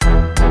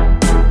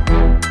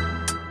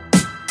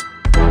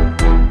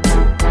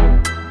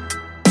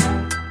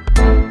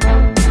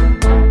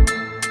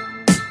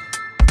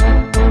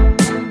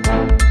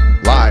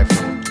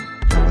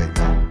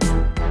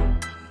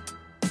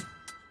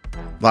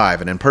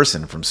Live and in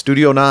person from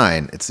Studio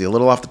 9, it's the A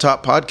Little Off the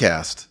Top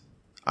podcast.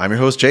 I'm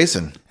your host,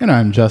 Jason. And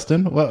I'm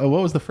Justin. What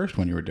was the first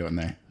one you were doing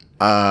there?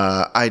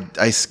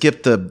 I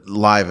skipped the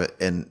live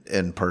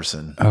in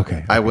person.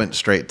 Okay. I went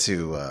straight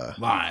to...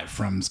 Live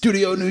from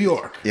Studio New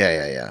York.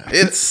 Yeah.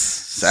 It's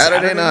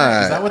Saturday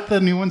night. Is that what the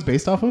new one's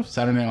based off of?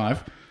 Saturday Night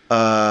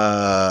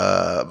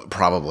Live?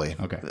 Probably.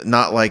 Okay.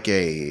 Not like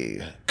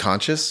a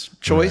conscious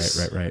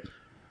choice. Right.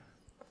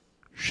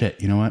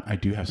 Shit, you know what? I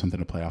do have something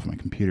to play off my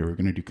computer. We're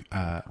going to do...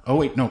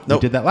 We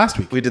did that last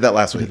week. We did that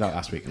last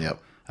week. Yep.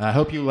 I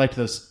hope you liked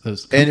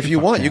those. And if you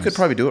want, you could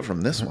probably do it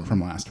from this one. From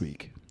last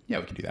week. Yeah,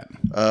 we could do that.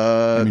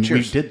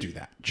 Cheers. We did do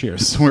that.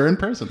 Cheers. We're in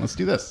person. Let's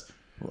do this.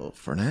 Well,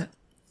 Fernet.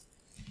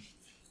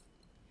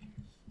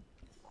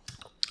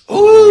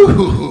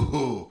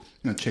 Ooh!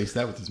 I'm going to chase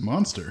that with this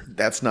monster.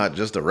 That's not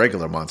just a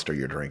regular monster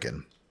you're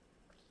drinking.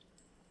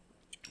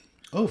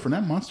 Oh,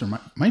 Fernet Monster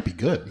might be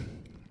good.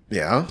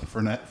 Yeah.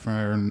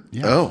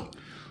 Yeah. Oh.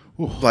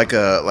 Ooh. Like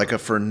a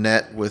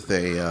Fernet with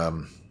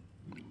a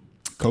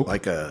Coke?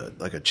 Like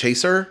a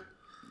chaser?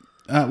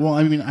 Well,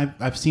 I mean,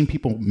 I've seen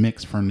people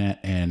mix Fernet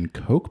and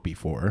Coke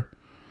before.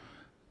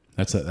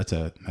 That's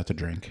a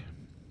drink.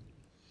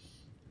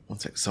 One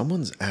sec.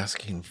 Someone's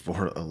asking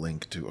for a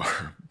link to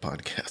our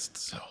podcast.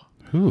 So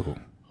who?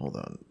 Hold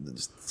on.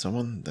 There's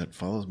someone that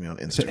follows me on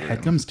Instagram. Is it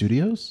Headgum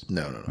Studios?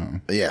 No. Oh.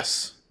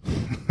 Yes.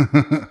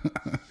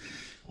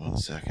 1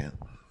 second.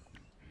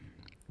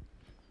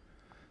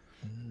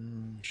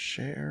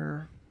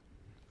 Share.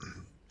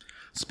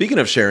 Speaking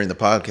of sharing the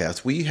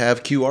podcast, we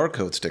have QR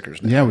code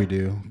stickers now. Yeah, we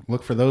do.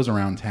 Look for those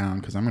around town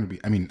because I'm not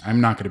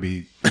going to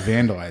be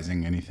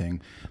vandalizing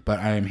anything, but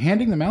I am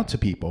handing them out to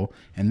people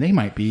and they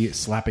might be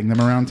slapping them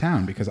around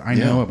town because I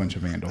know a bunch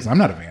of vandals. I'm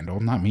not a vandal,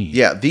 not me.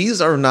 Yeah,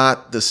 these are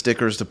not the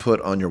stickers to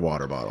put on your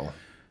water bottle.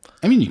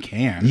 I mean, you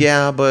can.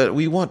 Yeah, but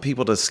we want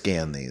people to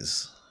scan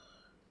these.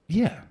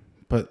 Yeah,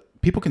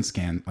 but people can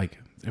scan, like,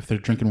 if they're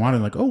drinking water,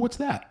 like, oh, what's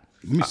that?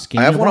 Let me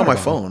scan I have your one on my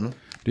water bottle. phone.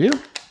 Do you?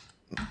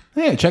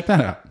 Hey, check that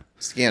out.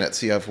 Scan it,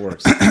 see how it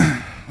works.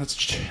 Let's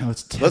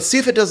see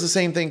if it does the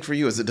same thing for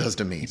you as it does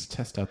to me. Let's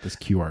test out this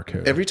QR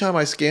code. Every time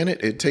I scan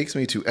it, it takes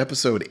me to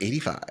episode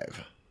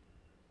 85.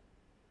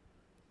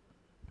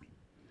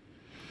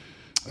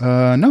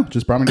 No,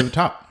 just brought me to the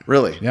top.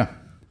 Really? Yeah.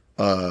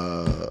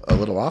 A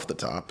Little Off the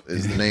Top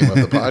is the name of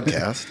the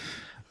podcast,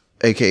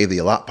 aka the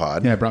A Lot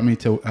Pod. Yeah, it brought me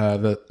to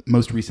the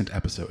most recent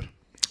episode.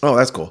 Oh,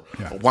 that's cool.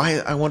 Yeah. Why?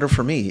 I wonder.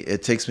 For me,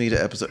 it takes me to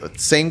episode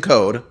same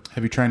code.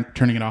 Have you tried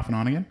turning it off and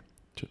on again?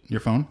 Your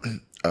phone?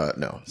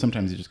 No.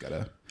 Sometimes you just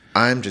gotta.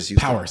 I'm just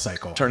used power to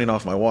cycle. Turning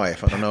off my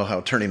wife. I don't know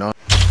how turning on.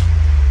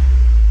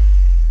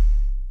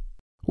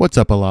 What's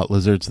up, A Lot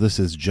Lizards? This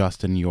is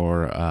Justin,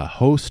 your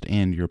host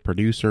and your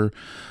producer.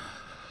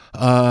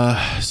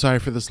 Sorry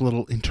for this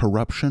little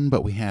interruption,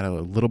 but we had a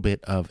little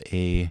bit of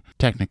a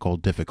technical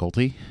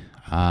difficulty.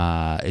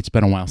 It's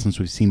been a while since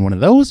we've seen one of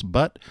those,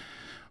 but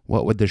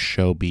what would this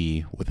show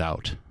be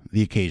without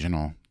the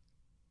occasional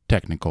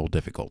technical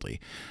difficulty?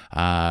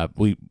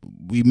 We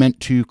meant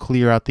to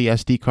clear out the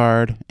SD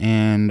card,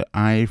 and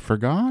I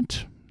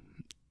forgot.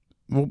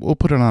 We'll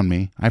put it on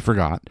me. I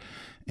forgot,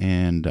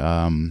 and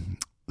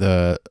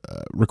the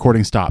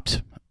recording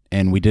stopped,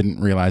 and we didn't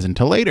realize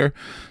until later.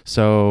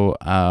 So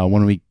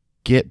when we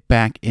get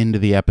back into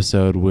the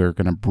episode, we're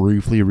going to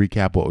briefly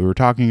recap what we were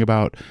talking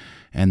about,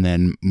 and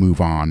then move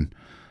on.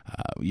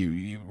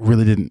 You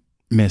really didn't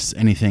miss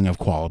anything of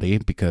quality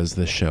because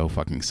this show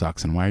fucking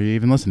sucks, and why are you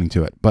even listening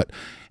to it? But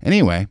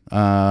anyway,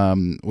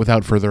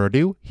 without further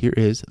ado, here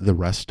is the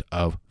rest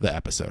of the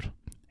episode.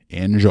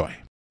 Enjoy.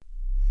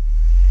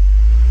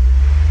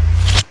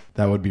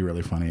 That would be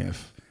really funny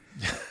if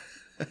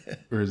it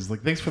was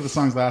like, thanks for the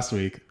songs last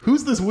week.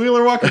 Who's this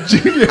Wheeler Walker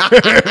Jr.?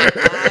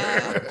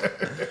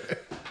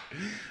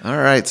 All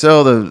right,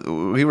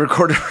 so we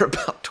recorded for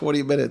about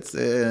 20 minutes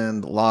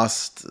and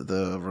lost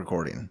the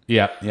recording.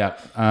 Yeah.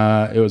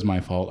 It was my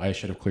fault. I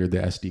should have cleared the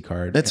SD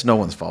card. It's no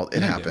one's fault.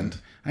 It happened.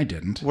 I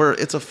didn't.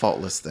 It's a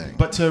faultless thing.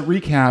 But to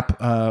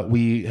recap,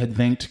 we had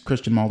thanked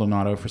Christian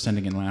Maldonado for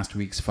sending in last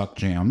week's Fuck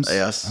Jams.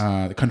 Yes.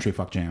 The country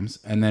Fuck Jams.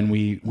 And then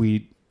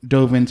we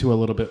dove into a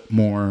little bit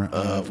more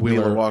of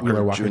Wheeler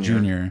Walker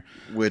Jr.,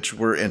 which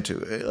we're into.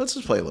 Let's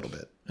just play a little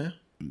bit.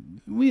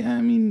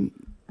 Yeah.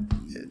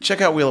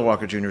 Check out Wheeler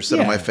Walker Jr., Sit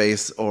on My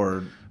Face,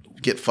 or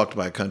Get Fucked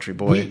by a Country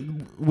Boy.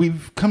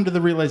 We've come to the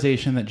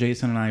realization that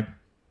Jason and I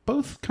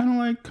both kind of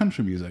like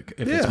country music.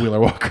 If it's Wheeler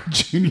Walker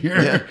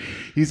Jr.,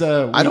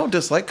 yeah. I don't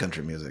dislike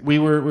country music. We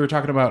were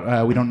talking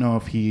about we don't know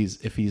if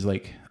he's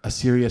like a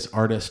serious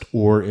artist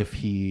or if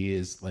he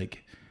is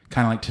like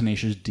kind of like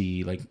Tenacious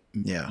D, like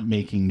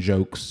making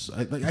jokes.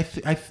 I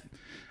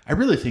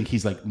really think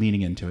he's like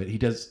leaning into it.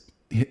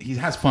 He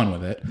has fun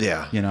with it.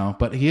 Yeah.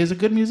 But he is a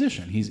good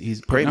musician. He's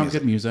putting out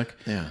good music.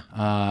 Yeah.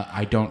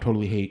 I don't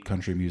totally hate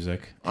country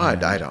music. I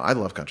don't. I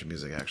love country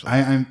music, actually.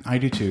 I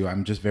do too.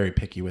 I'm just very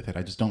picky with it.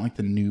 I just don't like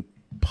the new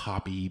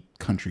poppy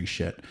country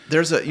shit.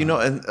 There's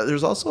and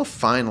there's also a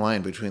fine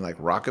line between like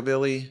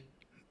rockabilly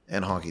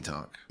and honky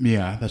tonk.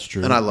 Yeah, that's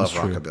true. And I love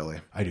That's true. rockabilly.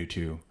 I do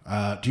too.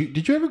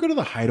 Did you ever go to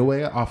the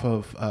Hideaway off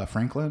of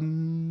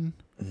Franklin?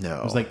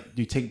 No. It was like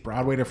you take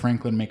Broadway to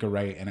Franklin, make a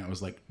right, and it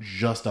was like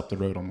just up the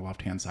road on the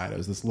left hand side. It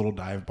was this little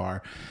dive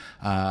bar.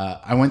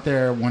 I went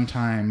there one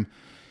time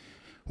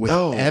with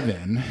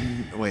Evan,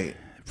 Wait.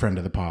 friend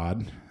of the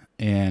pod,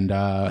 and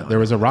there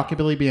was a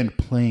rockabilly band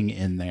playing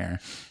in there,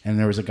 and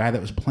there was a guy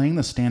that was playing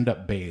the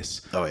stand-up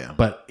bass. Oh, yeah.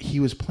 But he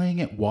was playing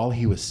it while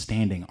he was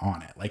standing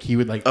on it. Like he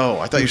would like. Oh,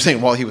 I thought you were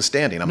saying while he was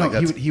standing. I'm No, like,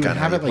 that's he would kinda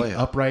have how it you like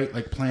play upright,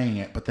 like playing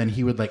it, but then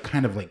he would like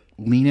kind of like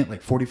lean it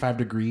like 45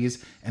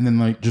 degrees and then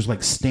like just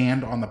like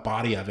stand on the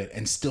body of it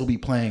and still be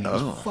playing. It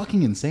was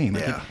fucking insane.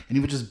 Like, Yeah. and he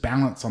would just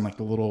balance on like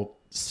the little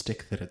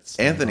stick that it's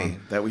Anthony,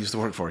 that we used to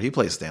work for, he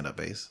plays stand-up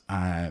bass.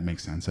 It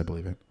makes sense. I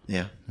believe it.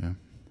 Yeah. Yeah.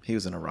 He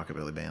was in a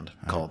rockabilly band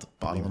called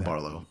Bottle and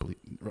Barlow.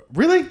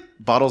 Really?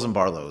 Bottles and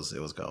Barlows, it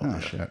was called. Oh yeah.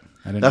 shit!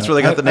 I didn't That's know.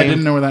 where they got the name. I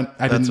didn't know where that.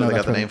 I That's didn't know where they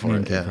that's got the where name for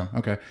it, came yeah. from.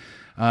 Okay.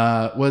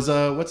 Was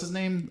what's his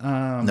name?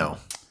 No,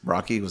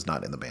 Rocky was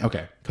not in the band.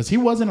 Okay, because he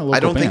was in a local. I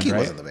don't think band, he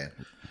right? was in the band.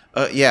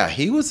 Yeah,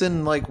 he was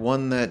in like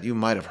one that you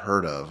might have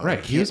heard of.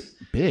 Right, he was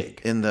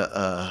big. In the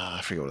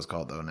I forget what it's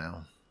called though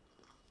now.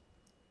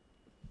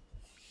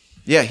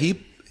 Yeah,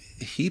 he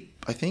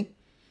I think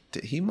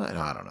he might.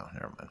 I don't know.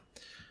 Never mind.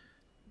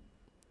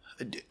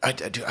 I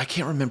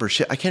can't remember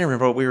shit. I can't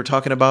remember what we were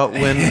talking about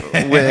when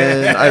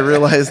I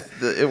realized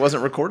that it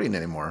wasn't recording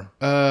anymore.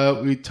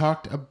 We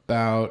talked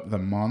about the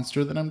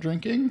monster that I'm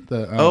drinking. We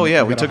we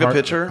got took a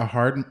picture. A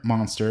hard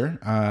monster.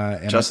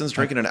 And Justin's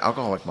drinking an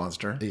alcoholic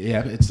monster.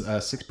 Yeah, it's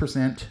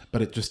 6%,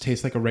 but it just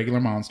tastes like a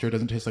regular monster. It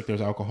doesn't taste like there's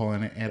alcohol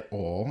in it at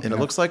all. And it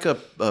looks like a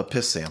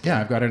piss sample.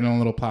 Yeah, I've got it in a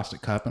little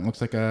plastic cup, and it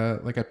looks like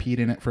I peed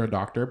in it for a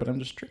doctor, but I'm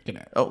just drinking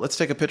it. Oh, let's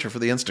take a picture for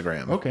the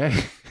Instagram. Okay.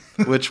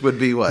 Which would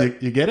be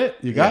what? You get it?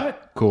 You got it?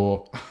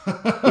 Cool.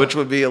 Which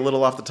would be a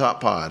little off the top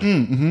pod.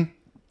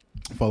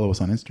 Follow us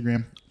on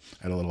Instagram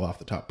at a little off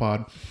the top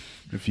pod.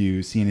 If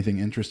you see anything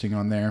interesting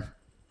on there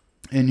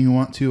and you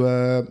want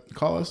to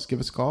call us, give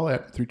us a call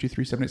at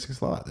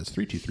 323-786-LAW. That's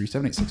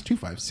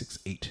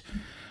 323-786-2568.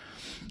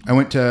 I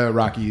went to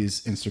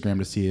Rocky's Instagram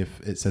to see if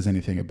it says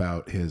anything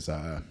about his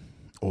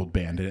old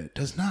band, and it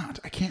does not.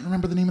 I can't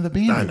remember the name of the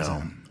band. I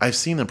know. I've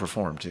seen them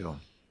perform too.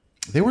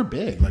 They were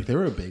big. Like, they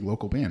were a big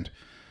local band.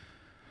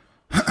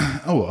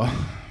 Oh,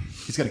 well.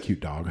 He's got a cute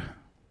dog.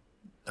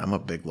 I'm a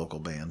big local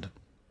band.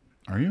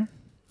 Are you?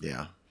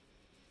 Yeah.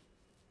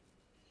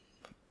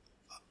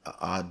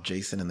 Odd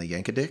Jason and the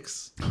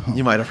Yankadicks.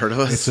 You might have heard of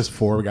us. It's just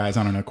 4 guys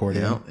on an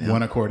accordion. Yeah.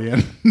 One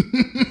accordion.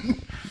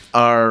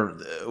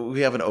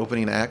 We have an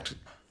opening act.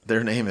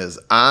 Their name is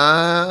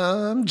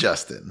I'm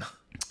Justin.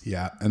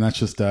 Yeah, and that's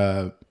just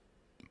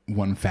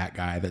one fat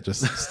guy that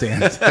just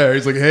stands there.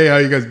 He's like, "Hey, how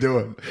you guys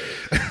doing?"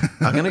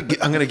 I'm gonna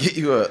get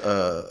you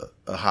a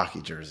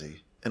hockey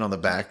jersey, and on the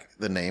back,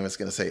 the name is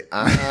gonna say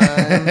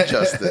I'm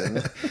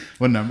Justin.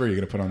 What number are you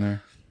gonna put on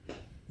there?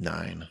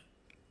 9.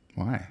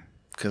 Why?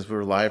 Because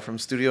we're live from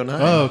Studio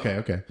 9. Oh,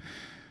 okay.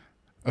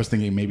 I was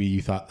thinking maybe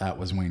you thought that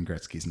was Wayne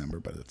Gretzky's number,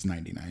 but it's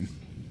 99.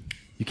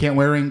 You can't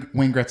wear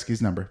Wayne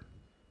Gretzky's number.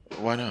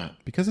 Why not?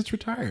 Because it's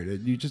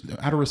retired. You just,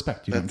 out of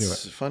respect, you don't do it.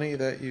 It's funny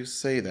that you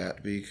say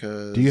that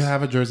because... Do you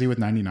have a jersey with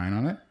 99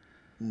 on it?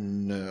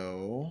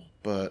 No,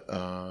 but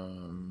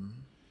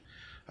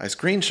I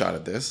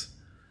screenshotted this.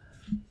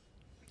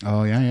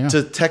 Oh, yeah.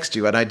 To text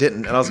you, and I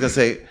didn't. And I was going to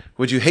say,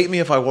 would you hate me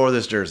if I wore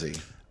this jersey?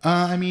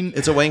 I mean...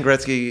 It's a Wayne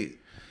Gretzky...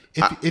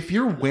 If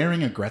you're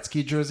wearing a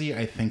Gretzky jersey,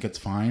 I think it's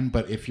fine.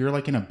 But if you're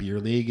like in a beer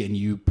league and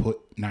you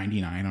put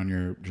 99 on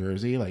your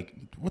jersey, like,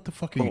 what the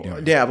fuck are you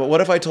doing? Yeah, but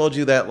what if I told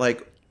you that,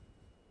 like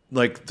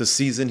the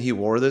season he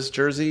wore this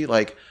jersey,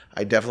 like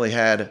I definitely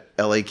had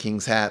LA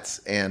Kings hats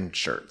and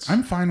shirts.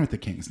 I'm fine with the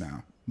Kings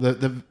now.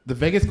 The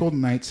Vegas Golden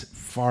Knights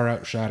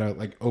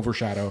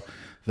overshadow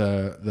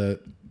the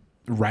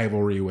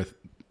rivalry with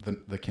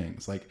the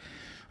Kings. Like,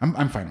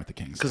 I'm fine with the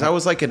Kings because I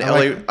was like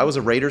I was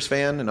a Raiders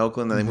fan in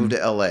Oakland, and they moved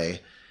to LA,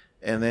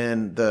 and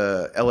then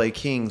the LA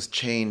Kings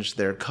changed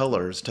their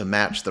colors to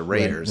match the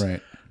Raiders.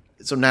 Right.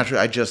 So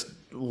naturally, I just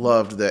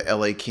loved the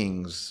LA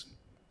Kings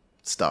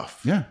stuff.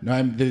 Yeah,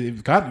 no,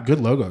 they've got good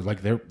logos.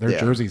 Like their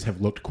jerseys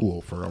have looked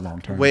cool for a long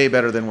time. Way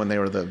better than when they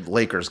were the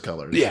Lakers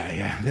colors.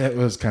 Yeah, that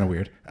was kind of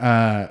weird.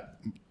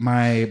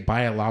 My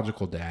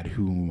biological dad,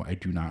 whom I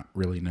do not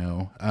really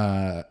know,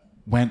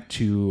 went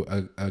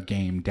to a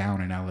game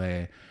down in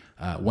LA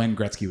when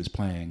Gretzky was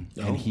playing,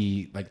 and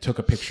he like took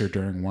a picture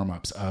during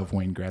warmups of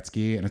Wayne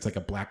Gretzky, and it's like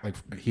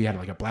he had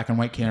like a black and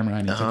white camera,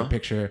 and he took a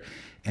picture,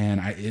 and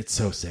it's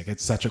so sick.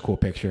 It's such a cool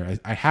picture.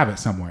 I have it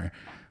somewhere.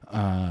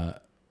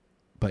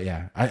 But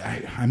yeah,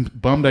 I'm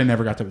bummed I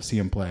never got to see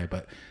him play.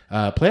 But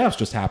playoffs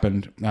just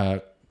happened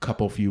a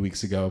few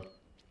weeks ago,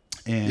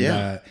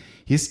 and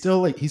he's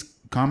still like he's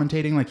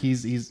commentating like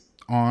he's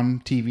on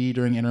TV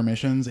during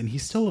intermissions, and he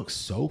still looks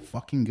so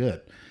fucking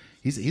good.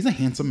 He's a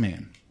handsome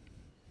man.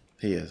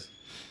 He is.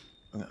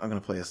 I'm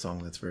gonna play a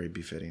song that's very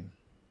befitting.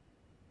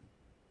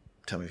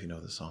 Tell me if you know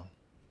this song.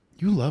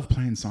 You love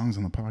playing songs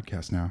on the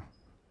podcast now.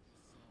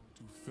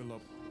 To fill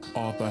up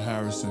Arthur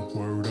Harrison,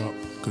 word up,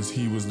 cause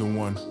he was the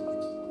one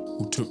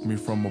who took me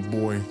from a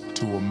boy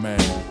to a man.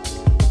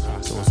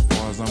 So as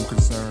far as I'm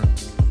concerned,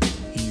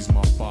 he's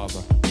my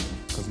father,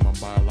 cause my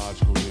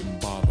biological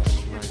didn't bother.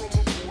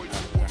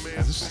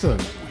 Is this just a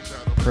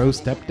pro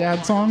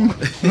stepdad song?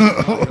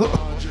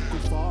 Biological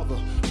father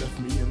left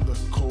me in the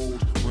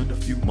cold. When a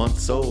few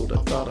months old,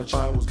 I thought if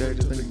I was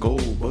greater than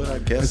gold, but I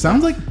It guess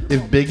sounds like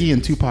if Biggie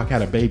and Tupac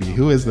had a baby.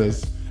 Who is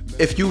this?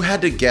 if you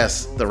had to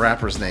guess the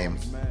rapper's name,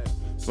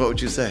 what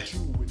would you say?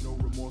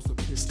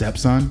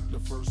 Stepson?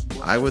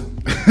 I would.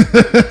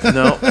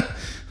 No.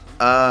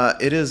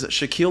 It is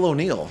Shaquille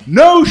O'Neal.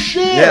 No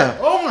shit! Yeah.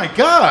 Oh my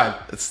god!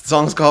 The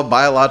song's called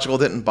Biological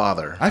Didn't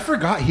Bother. I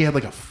forgot he had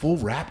like a full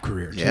rap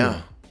career too.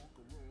 Yeah.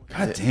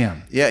 God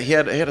damn. Yeah, he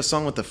had a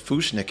song with the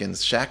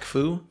Fushnikins, Shaq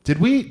Fu. Did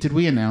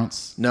we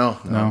announce? No.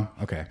 No.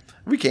 Okay.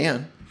 We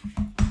can.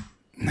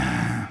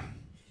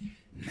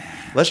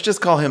 Let's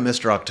just call him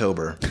Mr.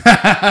 October.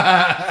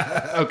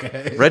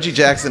 Okay. Reggie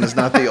Jackson is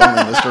not the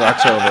only Mr.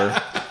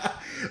 October.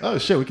 Oh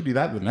shit, we could do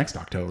that the next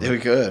October. Yeah, we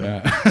could.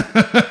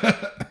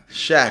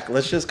 Shaq,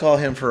 let's just call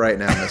him for right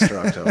now, Mr.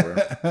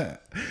 October.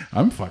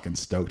 I'm fucking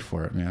stoked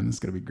for it, man. This is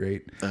gonna be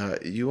great.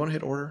 You want to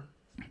hit order?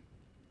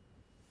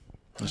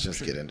 Let's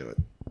just get into it.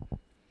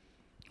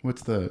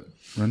 What's the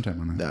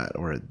runtime on that?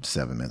 We're at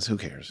 7 minutes. Who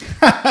cares?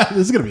 This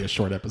is gonna be a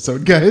short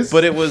episode, guys.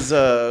 But it was,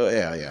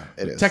 yeah,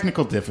 it is.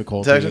 Technical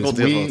difficulties. Technical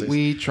difficulties.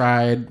 We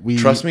tried.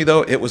 Trust me,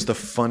 though, it was the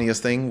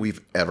funniest thing we've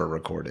ever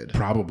recorded.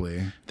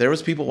 Probably. There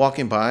was people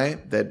walking by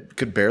that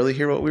could barely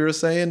hear what we were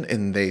saying,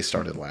 and they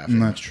started laughing.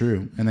 That's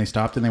true. And they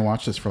stopped and they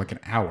watched us for like an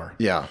hour.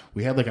 Yeah.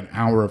 We had like an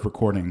hour of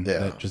recording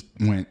that just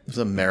went. It was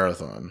a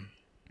marathon.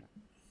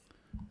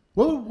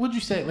 What would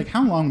you say? Like,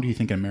 how long do you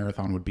think a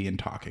marathon would be in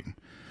talking?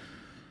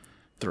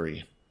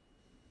 3.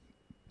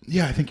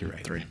 Yeah, I think you're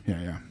right. 3.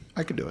 Yeah.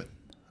 I could do it.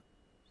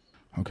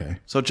 Okay.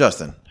 So,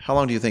 Justin, how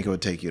long do you think it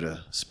would take you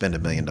to spend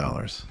 $1 million?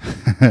 Are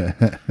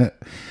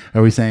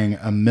we saying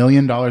 $1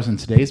 million in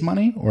today's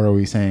money, or are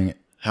we saying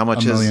How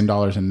much $1 is million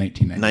in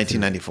 1993?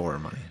 1994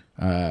 money?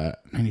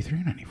 93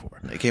 or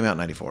 94? It came out in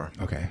 94.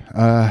 Okay.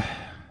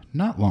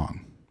 Not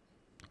long.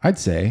 I'd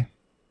say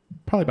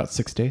probably about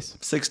 6 days.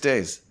 6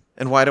 days.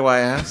 And why do I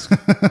ask?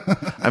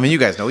 I mean, you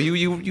guys know.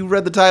 You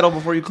read the title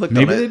before you clicked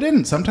Maybe on they it.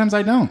 didn't. Sometimes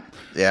I don't.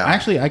 Yeah.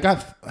 Actually, I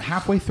got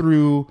halfway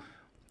through.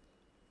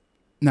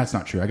 That's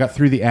not true. I got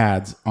through the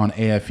ads on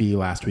AFE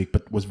last week,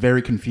 but was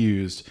very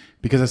confused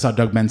because I saw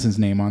Doug Benson's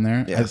name on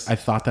there. Yes. I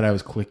thought that I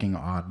was clicking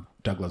on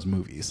Doug Loves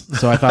Movies.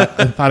 So I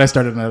thought I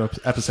started an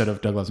episode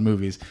of Doug Loves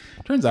Movies.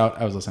 Turns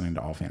out I was listening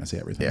to All Fantasy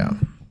Everything.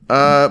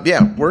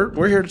 Yeah.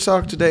 We're here to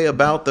talk today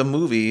about the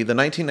movie, the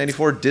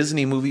 1994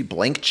 Disney movie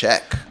Blank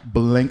Check.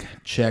 Blank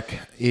Check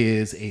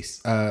is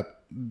a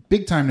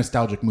big time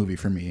nostalgic movie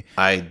for me.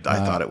 I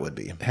thought it would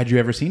be. Had you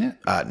ever seen it?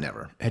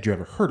 Never. Had you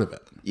ever heard of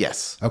it?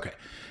 Yes. Okay.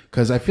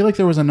 Because I feel like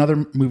there was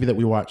another movie that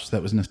we watched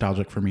that was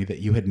nostalgic for me that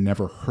you had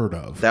never heard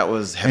of. That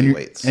was And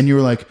Heavyweights. you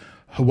were like,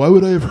 why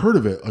would I have heard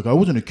of it? Like, I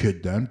wasn't a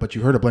kid then, but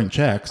you heard of Blank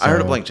Check. So. I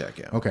heard of Blank Check,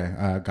 yeah.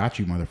 Okay. Got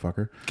you,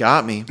 motherfucker.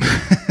 Got me.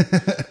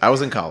 I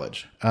was in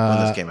college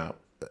when this came out.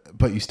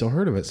 But you still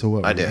heard of it. So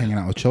what? I were you did. hanging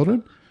out with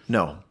children?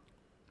 No,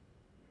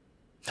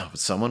 but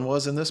someone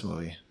was in this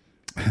movie.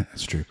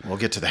 That's true. We'll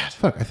get to that.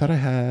 Fuck, I thought I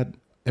had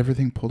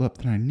everything pulled up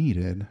that I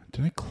needed.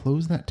 Did I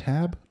close that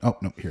tab? Oh,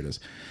 no, here it is.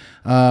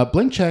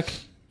 Blank Check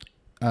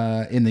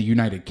in the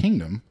United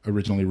Kingdom,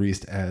 originally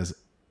released as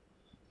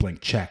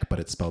Blank Check, but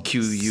it's spelled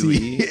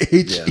Q-U-E.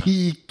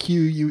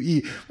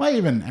 Chequue. Why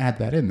even add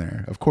that in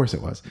there? Of course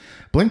it was.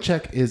 Blank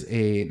Check is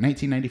a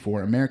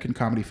 1994 American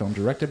comedy film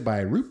directed by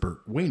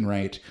Rupert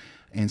Wainwright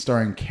and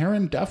starring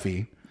Karen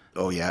Duffy.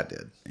 Oh yeah, it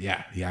did.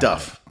 Yeah.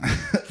 Duff.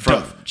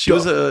 She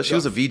was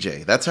a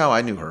VJ. That's how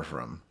I knew her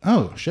from.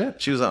 Oh,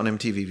 shit. She was on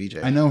MTV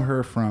VJ. I know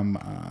her from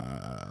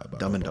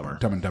Dumb and Dumber.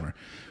 Dumb and Dumber,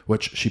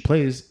 which she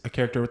plays a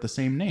character with the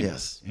same name.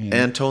 Yes.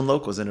 And Tone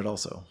Loc was in it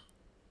also.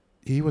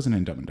 He wasn't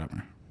in Dumb and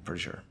Dumber.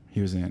 Pretty sure.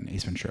 He was in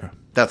Ace Ventura.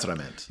 That's what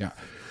I meant.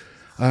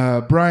 Yeah.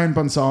 Brian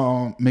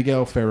Bonsall,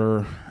 Miguel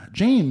Ferrer,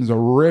 James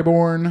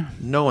Rayborn,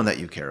 No one that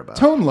you care about.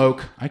 Tone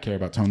Loc. I care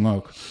about Tone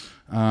Loc.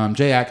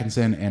 Jay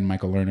Atkinson and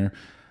Michael Lerner.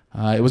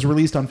 It was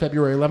released on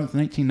February 11th,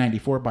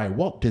 1994 by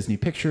Walt Disney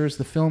Pictures.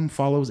 The film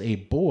follows a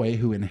boy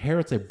who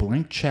inherits a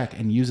blank check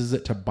and uses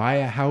it to buy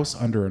a house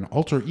under an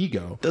alter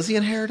ego. Does he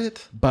inherit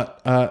it? But,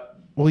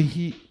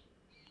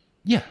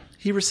 yeah.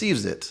 He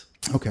receives it.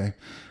 Okay.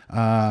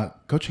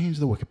 Go change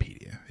the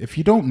Wikipedia. If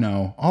you don't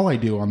know, all I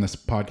do on this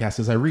podcast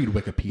is I read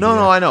Wikipedia.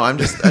 No, I know. I'm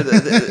just.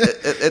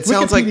 It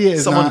sounds like Wikipedia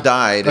is someone not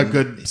died. A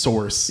good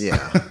source. Yeah.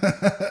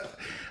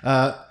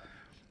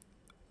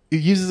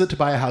 It uses it to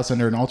buy a house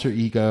under an alter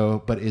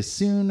ego, but is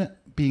soon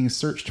being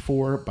searched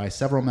for by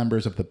several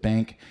members of the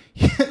bank.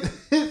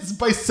 It's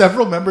by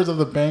several members of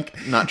the bank.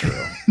 Not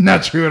true.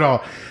 Not true at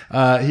all.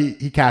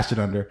 He cashed it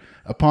under.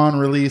 Upon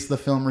release, the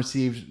film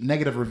received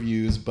negative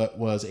reviews, but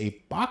was a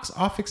box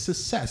office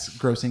success,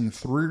 grossing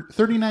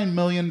 $39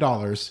 million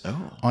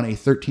on a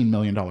 $13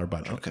 million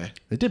budget. Okay.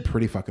 It did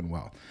pretty fucking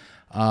well.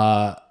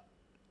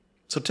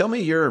 So tell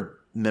me your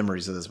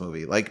memories of this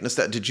movie? Like,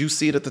 did you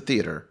see it at the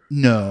theater?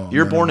 No.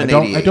 You're born in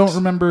 88. I don't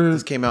remember.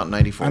 This came out in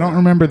 94. I don't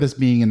remember this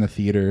being in the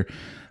theater.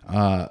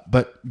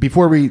 But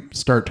before we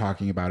start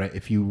talking about it,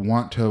 if you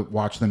want to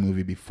watch the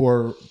movie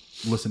before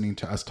listening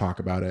to us talk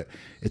about it,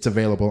 it's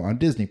available on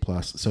Disney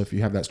Plus. So if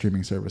you have that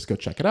streaming service, go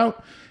check it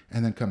out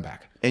and then come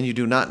back. And you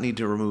do not need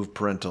to remove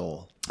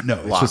parental.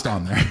 No, it's just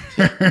on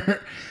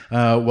there.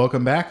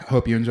 Welcome back.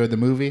 Hope you enjoyed the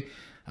movie.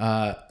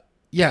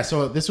 Yeah,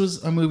 so this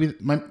was a movie.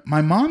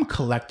 My mom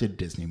collected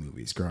Disney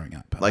movies growing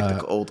up. Like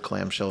the old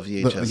clamshell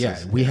VHS.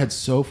 Yeah, we had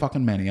so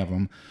fucking many of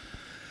them.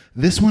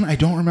 This one, I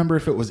don't remember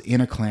if it was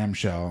in a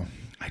clamshell.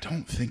 I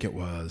don't think it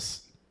was.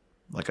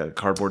 Like a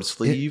cardboard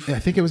sleeve? I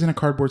think it was in a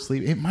cardboard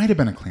sleeve. It might have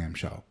been a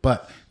clamshell.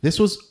 But this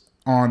was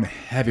on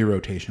heavy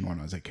rotation when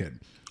I was a kid.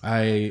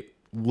 I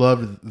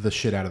loved the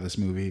shit out of this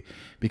movie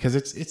because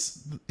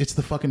it's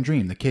the fucking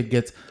dream. The kid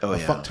gets a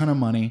fuck ton of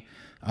money.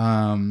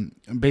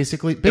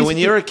 Basically, and when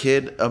you're a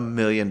kid, $1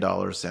 million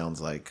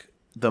sounds like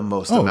the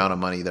most amount of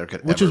money there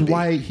could which ever is be.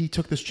 why he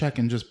took this check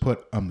and just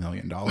put $1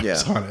 million on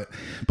it.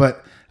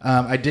 But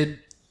I did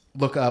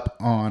look up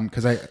on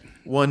because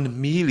 $1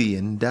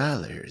 million.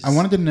 I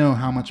wanted to know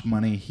how much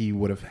money he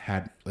would have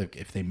had like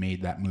if they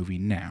made that movie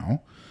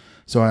now.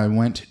 So I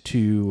went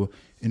to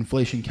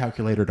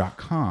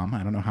inflationcalculator.com.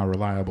 I don't know how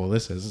reliable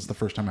this is. This is the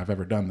first time I've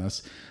ever done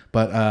this.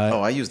 But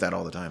I use that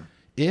all the time.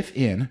 If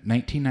in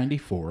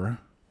 1994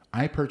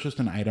 I purchased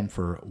an item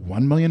for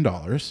 $1 million,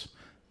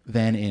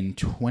 then in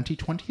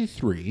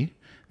 2023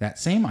 that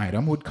same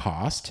item would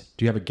cost,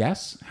 do you have a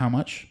guess how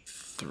much?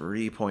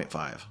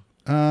 3.5.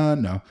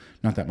 No,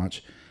 not that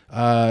much.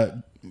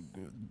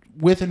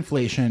 With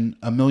inflation,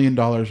 $1 million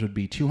would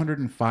be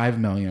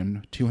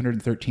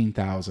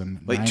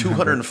 $205,213,000. Wait,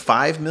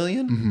 $205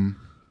 million? Mm-hmm.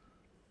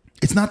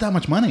 It's not that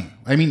much money.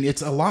 I mean,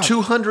 it's a lot.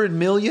 $200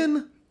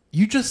 million?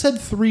 You just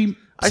said three.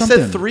 I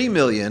said $3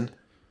 million.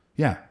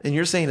 Yeah, and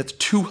you're saying it's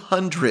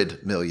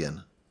 $200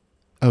 million.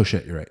 Oh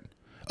shit, you're right.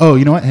 Oh,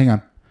 you know what? Hang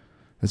on.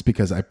 That's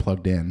because I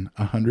plugged in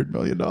 $100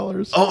 million.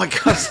 Oh my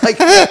god, it's like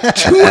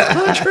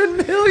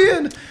 $200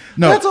 million.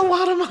 No, that's a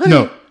lot of money.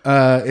 No,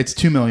 it's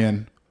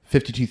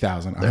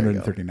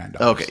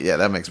 $2,052,139. Okay, yeah,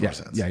 that makes more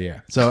sense.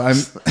 Yeah. So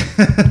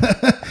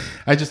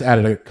I just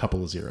added a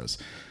couple of zeros,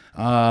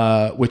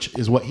 which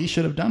is what he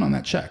should have done on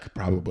that check,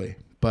 probably.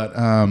 But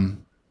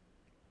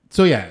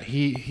so yeah,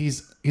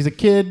 he's a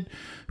kid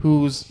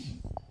who's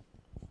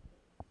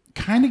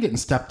kind of getting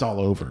stepped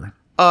all over.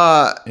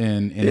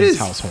 In his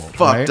household,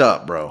 fucked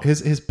up, bro.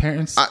 His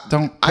parents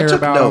don't care I took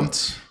about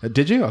notes. him.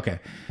 Did you? Okay.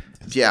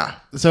 Yeah.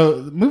 So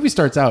the movie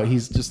starts out,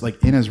 he's just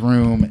like in his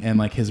room, and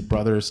like his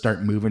brothers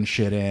start moving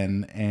shit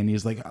in, and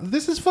he's like,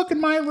 "This is fucking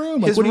my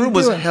room." Like, his room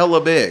was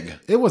hella big.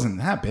 It wasn't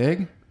that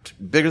big.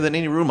 Bigger than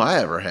any room I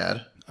ever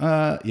had.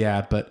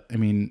 Yeah, but I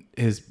mean,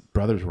 his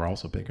brothers were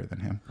also bigger than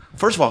him.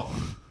 First of all,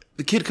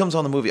 the kid comes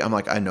on the movie. I'm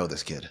like, I know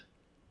this kid.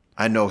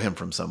 I know him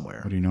from somewhere.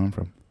 Where do you know him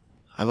from?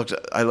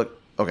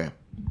 Okay.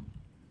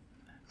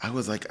 I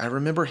was like, I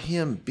remember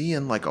him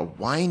being like a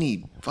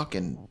whiny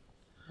fucking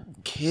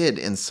kid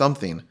in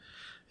something.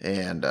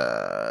 And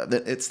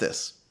it's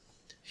this.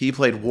 He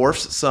played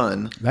Worf's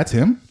son. That's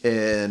him?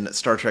 In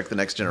Star Trek The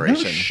Next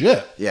Generation. No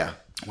shit. Yeah.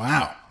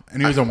 Wow.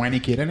 And he was a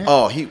whiny kid in it?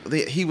 Oh,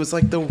 he was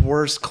like the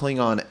worst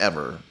Klingon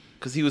ever.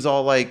 Because he was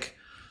all like,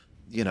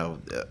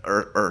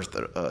 Earth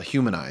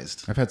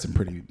humanized. I've had some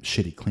pretty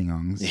shitty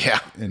Klingons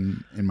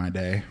in my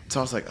day. So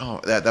I was like,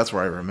 oh, that's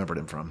where I remembered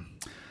him from.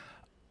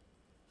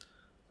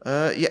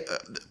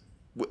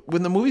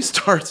 When the movie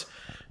starts,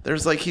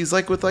 he's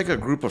like with like a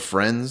group of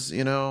friends,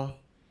 and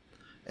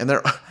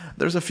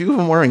there's a few of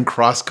them wearing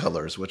cross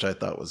colors, which I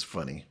thought was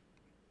funny.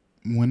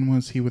 When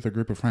was he with a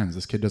group of friends?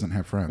 This kid doesn't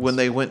have friends. When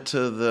they went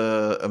to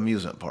the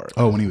amusement park.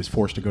 Oh, when he was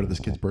forced to go to this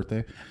kid's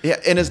birthday? Yeah,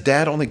 and his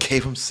dad only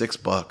gave him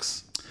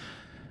 $6.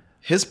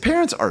 His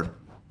parents are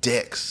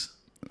dicks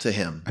to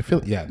him.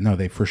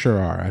 They for sure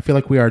are. I feel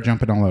like we are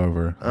jumping all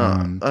over.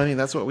 I mean,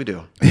 that's what we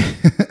do.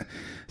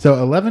 So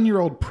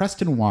 11-year-old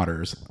Preston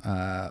Waters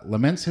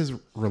laments his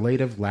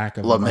relative lack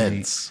of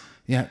money.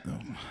 Yeah.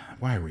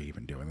 Why are we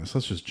even doing this?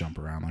 Let's just jump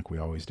around like we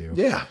always do.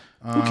 Yeah.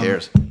 Who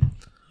cares?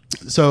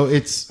 So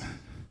it's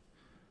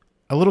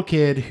a little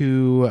kid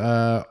who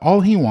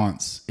all he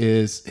wants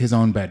is his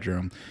own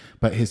bedroom.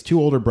 But his two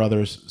older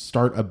brothers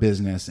start a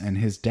business, and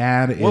his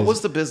dad is... What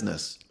was the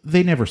business?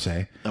 They never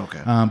say.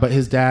 Okay. But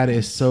his dad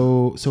is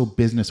so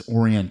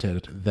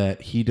business-oriented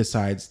that he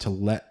decides to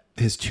let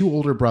his two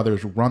older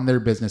brothers run their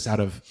business out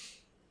of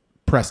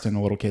Preston,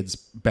 a little kid's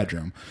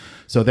bedroom.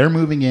 So they're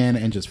moving in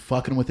and just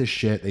fucking with his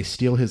shit. They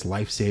steal his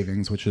life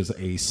savings, which is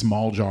a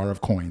small jar of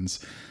coins.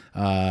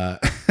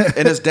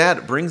 And his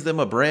dad brings them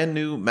a brand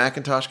new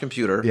Macintosh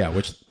computer. Yeah,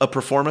 which a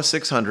Performa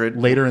 600.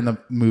 Later in the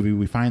movie,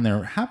 we find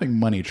they're having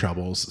money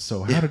troubles.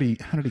 So how did he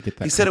get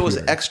that? He said it was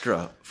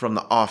extra from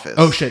the office.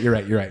 Oh shit, you're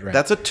right.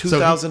 That's a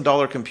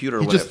 $2,000 computer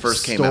when it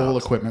first came out. He stole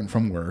equipment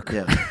from work.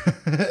 Yeah,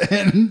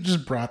 and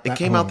just brought that. It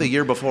came out the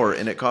year before,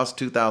 and it cost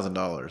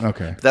 $2,000.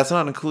 Okay, but that's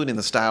not including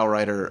the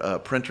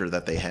StyleWriter printer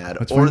that they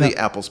had or the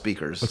Apple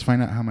speakers. Let's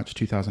find out how much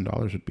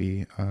 $2,000 would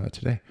be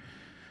today.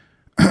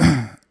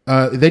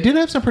 They did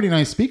have some pretty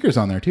nice speakers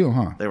on there too,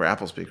 huh? They were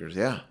Apple speakers,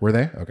 yeah. Were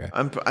they? Okay.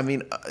 I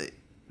mean,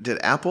 did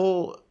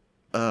Apple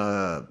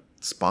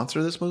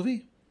sponsor this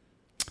movie?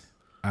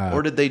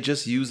 Or did they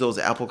just use those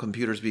Apple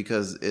computers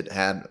because it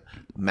had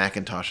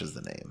Macintosh as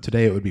the name?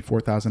 Today it would be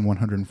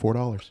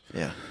 $4,104.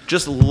 Yeah.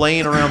 Just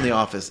laying around the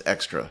office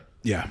extra.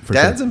 Yeah, for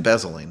Dad's sure.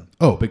 embezzling.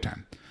 Oh, big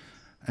time.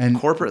 And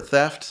Corporate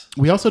theft.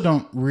 we also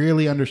don't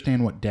really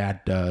understand what Dad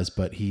does,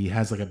 but he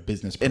has like a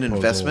business An proposal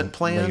investment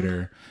plan?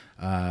 later.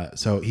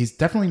 So he's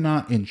definitely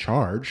not in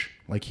charge.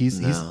 Like he's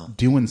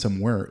doing some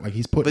work. Like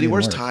he's putting. But he in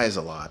wears work. ties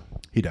a lot.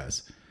 He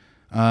does.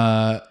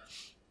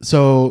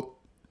 So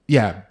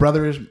yeah,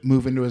 brothers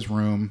move into his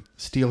room,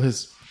 steal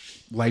his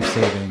life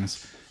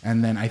savings,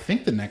 and then I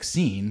think the next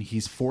scene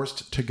he's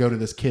forced to go to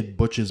this kid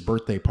Butch's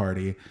birthday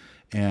party,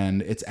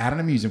 and it's at an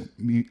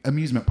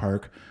amusement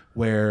park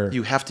where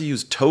You have to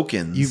use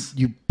tokens.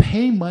 you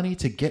pay money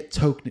to get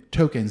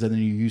tokens, and then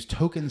you use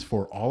tokens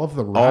for all of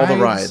the rides. All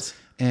the rides.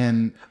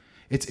 And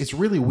it's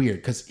really weird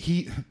because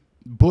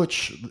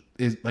Butch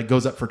is like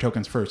goes up for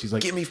tokens first. He's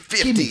like, Give me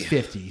 50. Give me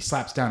 50. He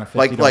slaps down a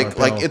 $50 like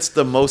bill. it's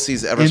the most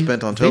he's ever And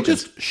spent on they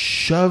tokens. just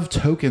shove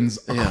tokens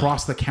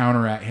across the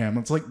counter at him.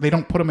 It's like they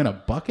don't put them in a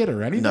bucket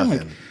or anything. Nothing.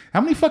 Like, how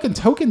many fucking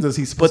tokens is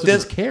he supposed But to then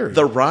just carry?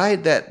 the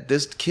ride that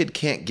this kid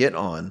can't get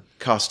on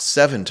cost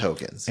 7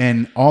 tokens.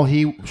 And all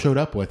he showed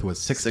up with was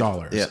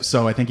 $6. yeah.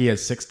 So I think he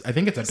has $6. I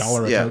think it's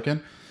 $1 a Yeah.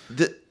 token.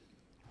 The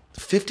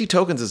 50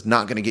 tokens is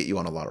not going to get you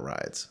on a lot of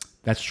rides.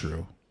 That's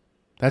true.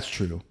 That's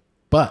true.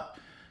 But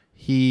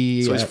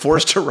he. So he's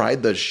forced to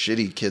ride the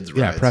shitty kids'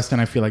 yeah, rides. Preston,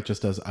 I feel like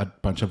just does a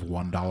bunch of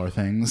 $1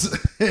 things.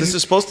 This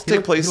is supposed to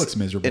take place he looks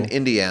miserable. in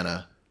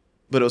Indiana,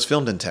 but it was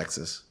filmed in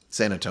Texas,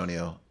 San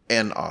Antonio,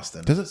 and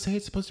Austin. Does it say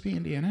it's supposed to be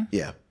Indiana?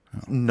 Yeah,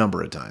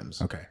 number of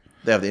times. Okay.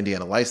 They have the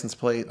Indiana license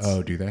plates.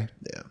 Oh, do they?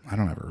 Yeah. I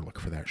don't ever look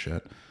for that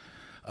shit.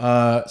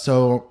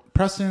 So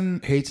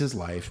Preston hates his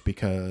life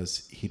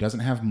because he doesn't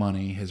have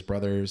money. His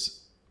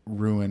brothers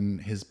ruin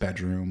his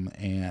bedroom,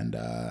 and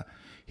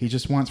he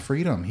just wants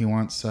freedom. He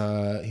wants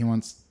to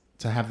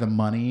have the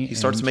money. He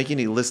starts making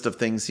a list of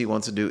things he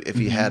wants to do if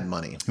he had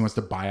money. He wants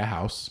to buy a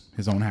house,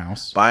 his own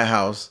house. Buy a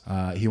house.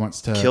 He wants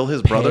to Kill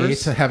his pay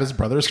brothers? to have his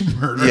brothers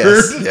murdered.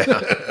 Yes.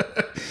 Yeah.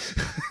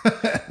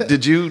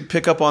 Did you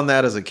pick up on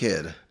that as a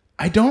kid?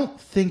 I don't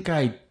think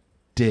I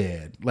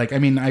did. Like, I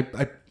mean, I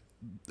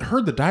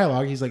heard the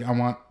dialogue. He's like, I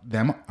want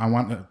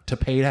to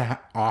pay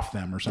off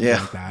them or something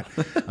Yeah. like that.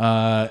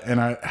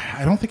 And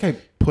I don't think I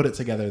put it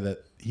together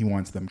that he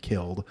wants them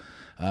killed.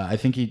 I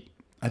think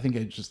I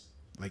just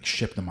like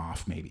ship them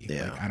off maybe.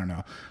 Yeah. Like, I don't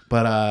know.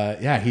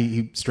 But yeah,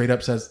 he straight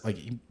up says like,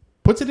 he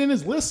puts it in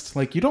his list.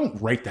 Like, you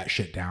don't write that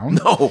shit down.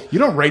 No. You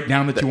don't write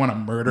down that you want to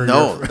murder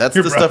No, your that's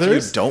your the stuff you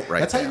brothers. don't write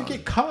That's how down. you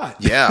get caught.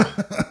 Yeah.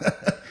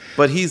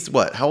 But he's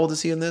what? How old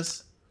is he in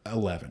this?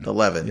 11.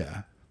 11.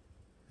 Yeah.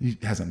 He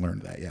hasn't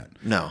learned that yet.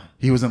 No.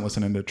 He wasn't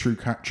listening to true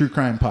crime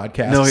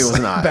podcasts. No, he was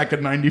not. Back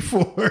in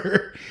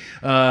 '94.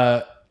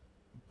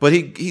 But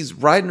he's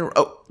riding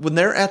when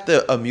they're at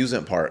the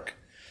amusement park.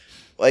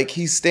 Like,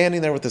 he's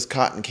standing there with this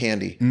cotton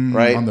candy,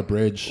 right? On the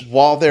bridge.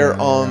 While they're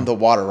on the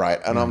water ride.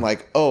 And I'm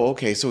like, oh,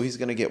 okay, so he's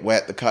going to get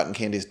wet. The cotton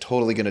candy is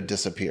totally going to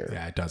disappear.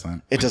 Yeah, it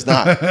doesn't. It does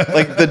not.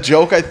 Like, the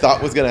joke I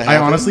thought was going to I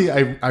happen. honestly,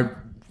 I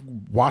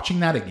watching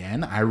that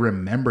again, I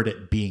remembered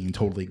it being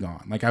totally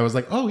gone. Like, I was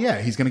like, oh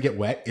yeah, he's going to get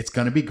wet. It's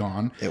going to be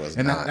gone. It was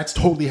and not. that's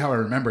totally how I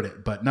remembered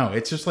it. But no,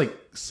 it's just like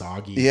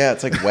soggy. Yeah,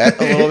 it's like wet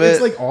a little bit.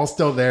 It's like all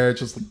still there. It's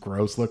just like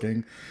gross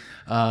looking.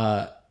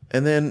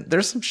 And then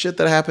there's some shit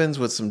that happens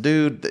with some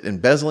dude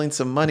embezzling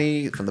some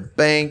money from the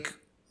bank,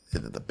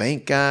 the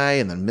bank guy,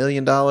 and then $1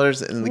 million,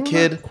 and the We're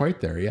kid. not quite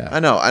there, yeah. I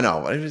know.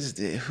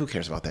 Who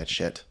cares about that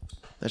shit?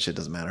 That shit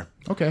doesn't matter.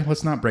 Okay,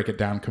 let's not break it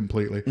down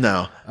completely.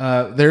 No.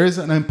 There is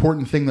an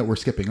important thing that we're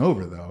skipping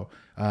over, though.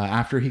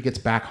 After he gets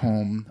back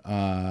home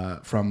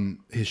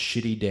from his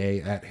shitty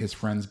day at his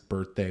friend's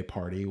birthday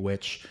party,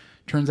 which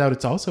turns out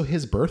it's also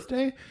his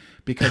birthday,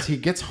 because he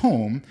gets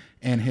home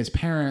and his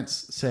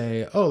parents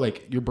say, oh,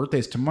 like, your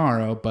birthday's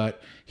tomorrow,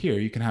 but here,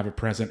 you can have a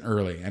present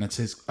early. And it's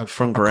a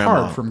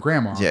Grandma. card from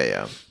grandma. Yeah,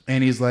 yeah.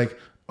 And he's like,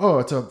 oh,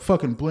 it's a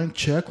fucking blank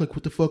check. Like,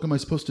 what the fuck am I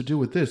supposed to do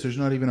with this? There's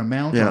not even an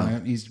amount Yeah. on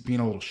it. He's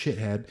being a little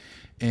shithead.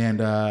 And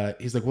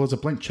he's like, well, it's a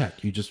blank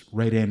check. You just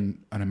write in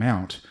an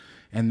amount.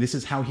 And this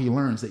is how he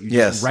learns that you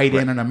just write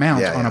in an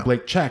amount on a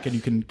blank check and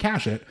you can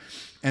cash it.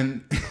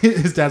 And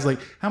his dad's like,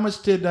 how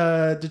much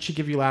did she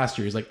give you last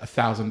year? He's like,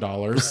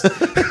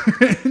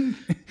 $1,000.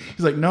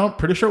 He's like, no,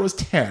 pretty sure it was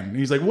 10.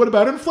 He's like, what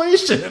about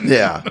inflation?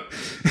 Yeah.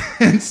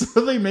 And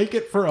so they make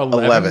it for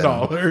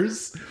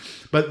 $11.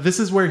 But this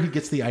is where he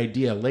gets the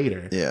idea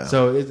later. Yeah.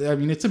 So,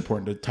 it's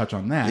important to touch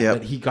on that.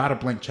 Yep. That he got a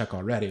blank check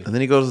already. And then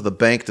he goes to the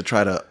bank to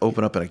try to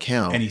open up an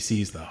account. And he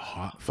sees the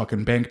hot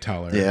fucking bank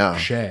teller, Yeah.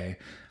 Shay.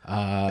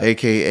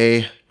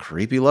 AKA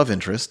creepy love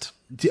interest.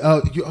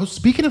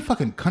 Speaking of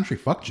fucking country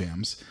fuck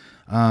jams,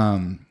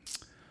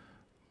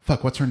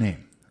 what's her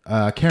name?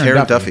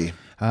 Karen Duffy.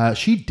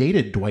 She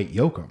dated Dwight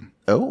Yoakam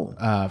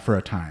Oh. for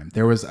a time.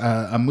 There was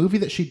a movie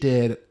that she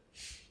did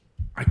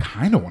I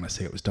kind of want to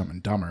say it was Dumb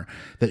and Dumber,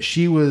 that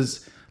she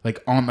was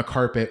like on the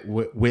carpet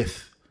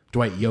with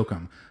Dwight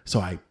Yoakam. So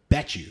I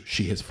bet you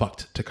she has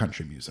fucked to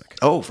country music.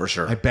 Oh, for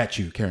sure. I bet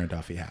you Karen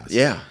Duffy has.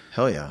 Yeah.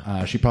 Hell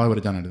yeah. She probably would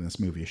have done it in this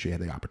movie if she had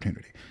the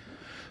opportunity.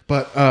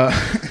 But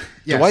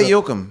yeah, Dwight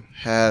Yoakam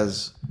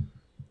has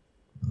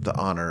the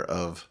honor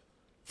of,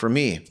 for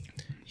me,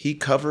 he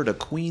covered a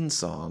Queen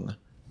song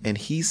and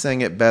he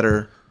sang it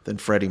better than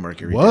Freddie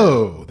Mercury did.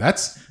 Whoa,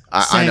 that's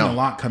saying know. a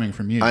lot coming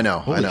from you. I know.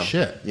 Holy I know.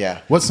 shit.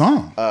 Yeah. What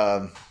song?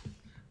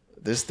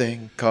 This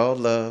thing called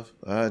love,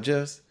 I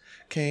just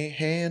can't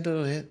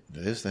handle it.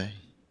 This thing.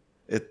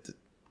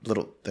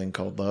 Little thing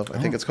called love, I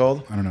think it's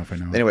called. I don't know if I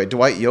know. Anyway,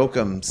 Dwight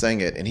Yoakam sang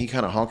it, and he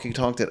kind of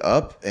honky-tonked it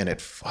up, and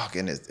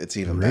it's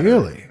even better.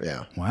 Really?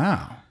 Yeah.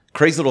 Wow.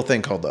 Crazy Little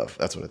Thing Called Love.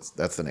 That's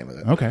the name of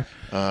it. Okay.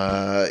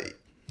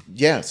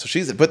 Yeah,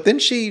 so but then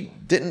she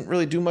didn't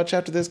really do much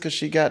after this because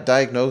she got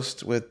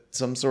diagnosed with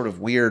some sort of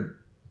weird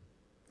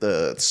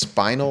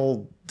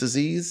spinal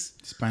disease.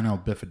 Spinal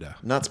bifida.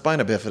 Not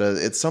spina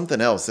bifida, it's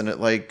something else, and it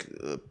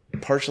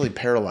partially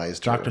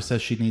paralyzed her. Doctor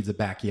says she needs a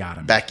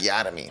backiotomy.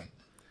 Backiotomy.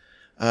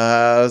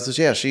 So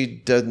yeah, she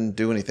doesn't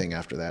do anything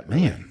after that.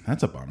 Really. Man,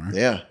 that's a bummer.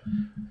 Yeah.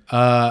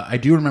 I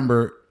do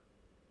remember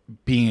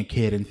being a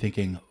kid and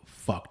thinking,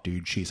 fuck,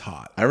 dude, she's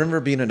hot. I remember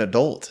being an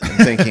adult and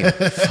thinking,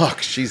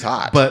 fuck, she's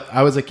hot. But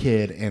I was a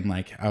kid and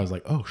like I was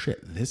like, oh shit,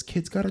 this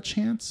kid's got a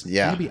chance.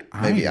 Yeah, maybe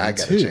I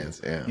got a chance.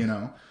 Yeah, you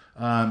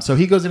know. So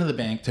he goes into the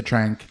bank to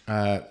try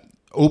and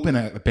open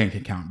a bank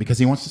account because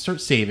he wants to start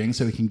saving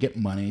so he can get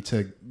money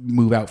to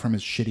move out from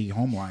his shitty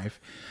home life.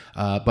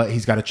 But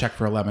he's got a check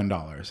for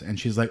 $11, and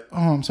she's like,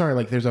 "Oh, I'm sorry.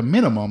 Like, there's a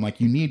minimum. Like,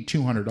 you need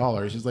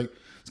 $200." She's like,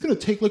 "It's gonna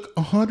take like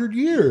 100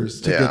 years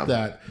to get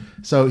that."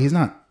 So he's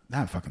not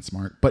that fucking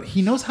smart, but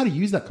he knows how to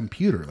use that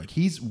computer. Like,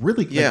 he's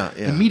really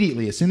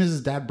immediately as soon as his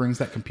dad brings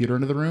that computer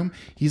into the room,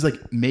 he's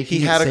like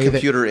making. He had a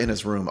computer in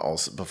his room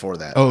also before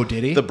that. Oh,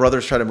 did he? The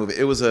brothers tried to move it.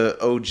 It was a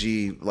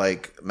OG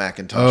like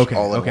Macintosh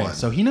all in one.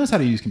 So he knows how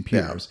to use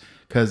computers.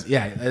 Because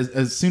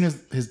as soon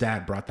as his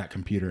dad brought that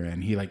computer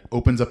in, he like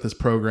opens up this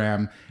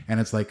program and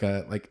it's like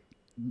a like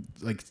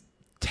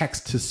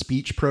text to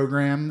speech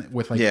program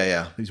with like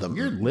these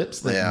weird lips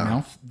that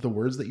mouth the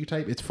words that you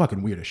type. It's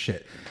fucking weird as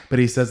shit. But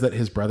he says that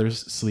his brothers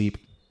sleep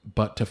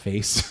butt to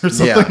face or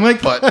something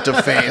like butt that.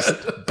 to face,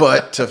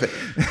 butt to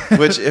face.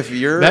 Which if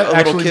you're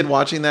little kid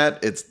watching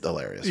that, it's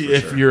hilarious.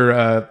 If you're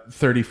a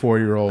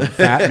 34-year-old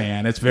fat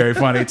man, it's very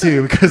funny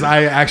too because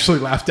I actually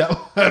laughed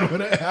out loud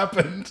when it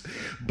happened.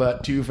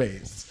 Butt to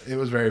face. It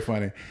was very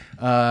funny.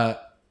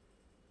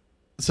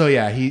 So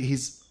yeah,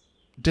 he's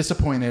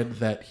disappointed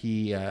that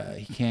he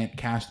can't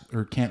cash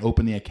or can't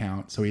open the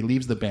account, so he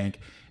leaves the bank.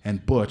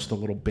 And Butch, the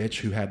little bitch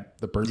who had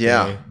the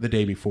birthday the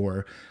day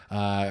before,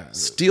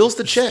 steals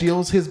the check,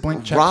 steals his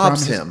blank check,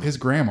 robs from his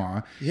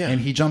grandma, and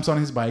he jumps on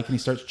his bike and he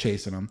starts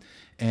chasing him,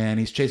 and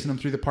he's chasing him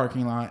through the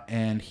parking lot,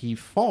 and he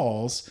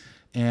falls.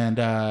 And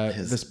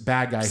this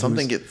bad guy,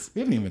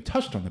 we haven't even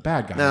touched on the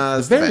bad guy.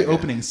 The very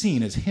opening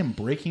scene is him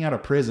breaking out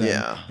of prison,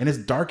 and it's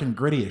dark and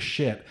gritty as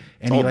shit.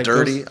 And all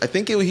dirty. I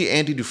think he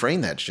Andy Dufresne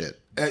that shit.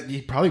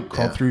 He probably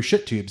crawled through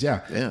shit tubes,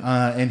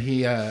 and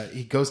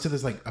he goes to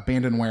this like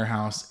abandoned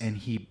warehouse, and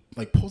he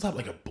like pulls out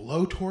like a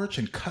blowtorch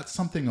and cuts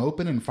something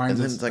open and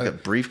finds it's like a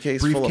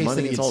briefcase full of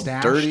money. It's all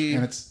dirty,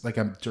 and it's like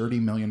a dirty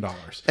 $1 million.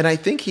 And I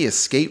think he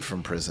escaped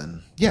from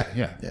prison. Yeah.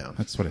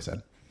 That's what I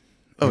said.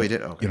 Oh, he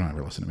did? Okay. You don't have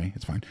to listen to me.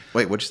 It's fine.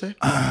 Wait, what'd you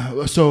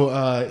say?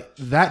 So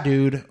that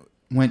dude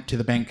went to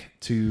the bank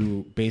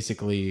to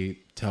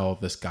basically tell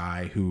this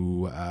guy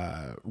who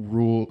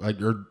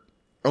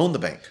owned the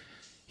bank.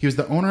 He was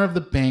the owner of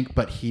the bank,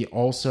 but he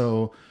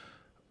also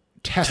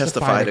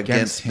testified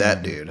against him,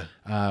 that dude,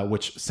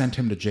 which sent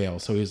him to jail.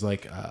 So he's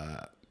like,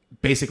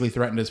 basically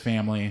threatened his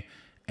family,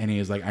 and he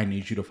was like, "I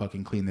need you to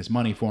fucking clean this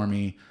money for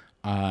me.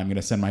 I'm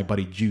gonna send my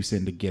buddy Juice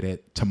in to get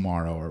it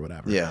tomorrow or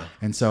whatever." Yeah.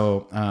 And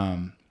so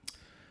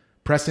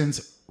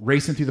Preston's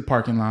racing through the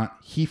parking lot.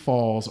 He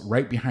falls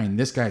right behind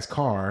this guy's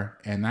car,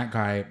 and that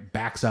guy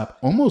backs up,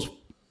 almost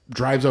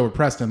drives over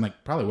Preston,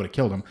 like probably would have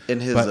killed him in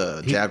his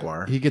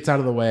Jaguar. He gets out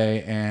of the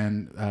way,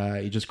 and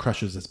he just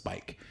crushes this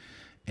bike.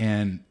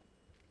 And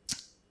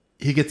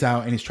he gets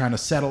out, and he's trying to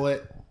settle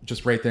it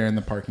just right there in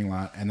the parking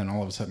lot. And then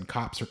all of a sudden,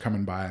 cops are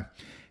coming by,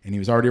 and he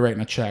was already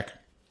writing a check.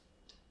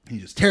 He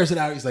just tears it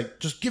out. He's like,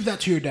 "Just give that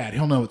to your dad.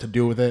 He'll know what to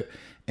do with it,"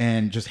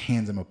 and just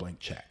hands him a blank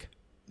check.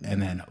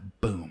 And then,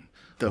 boom.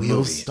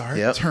 Wheels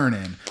start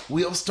turning.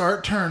 Wheels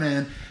start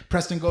turning.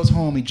 Preston goes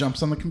home. He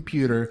jumps on the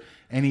computer,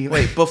 and he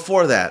wait.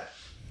 Before that,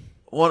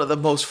 one of the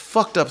most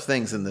fucked up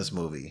things in this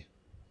movie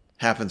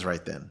happens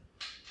right then.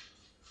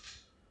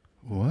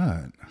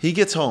 What? He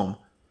gets home.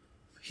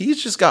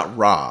 He's just got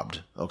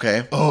robbed.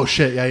 Okay. Oh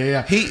shit!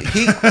 Yeah.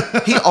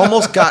 He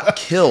almost got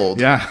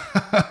killed. Yeah.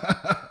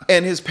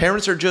 And his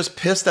parents are just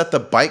pissed that the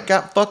bike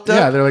got fucked up.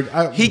 Yeah, they're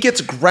like, he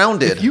gets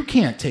grounded. If you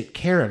can't take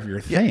care of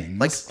your things,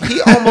 like he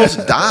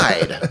almost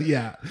died.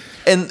 Yeah,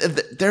 and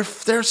they're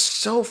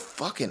so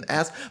fucking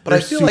ass. But they're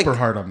I feel super like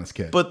hard on this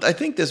kid. But I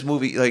think this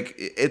movie, like,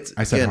 it's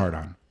I said hard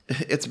on.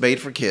 It's made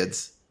for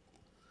kids,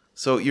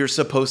 So you're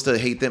supposed to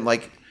hate them.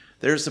 Like,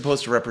 they're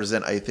supposed to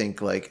represent, I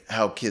think, like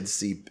how kids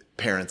see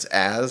parents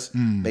as,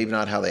 maybe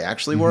not how they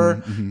actually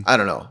were. I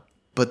don't know.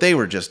 But they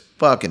were just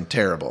fucking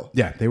terrible.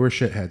 Yeah, they were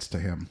shitheads to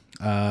him.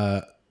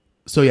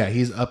 So yeah,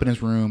 he's up in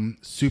his room,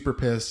 super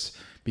pissed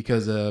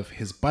because of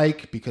his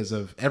bike, because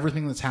of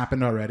everything that's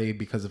happened already,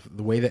 because of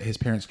the way that his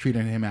parents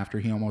treated him after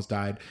he almost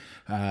died,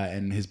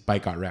 and his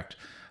bike got wrecked.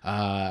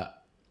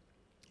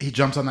 He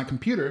jumps on that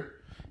computer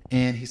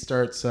and he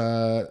starts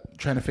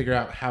trying to figure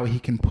out how he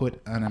can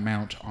put an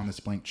amount on this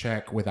blank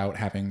check without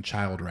having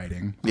child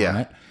writing on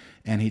it.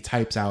 And he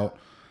types out,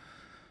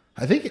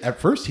 I think at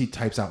first he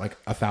types out like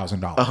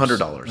 $1,000,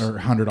 $100, or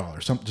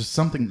 $100, just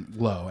something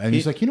low. And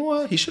he's like, you know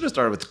what? He should have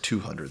started with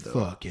 200 though.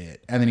 Fuck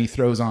it. And then he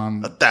throws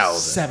on 1,000,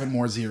 7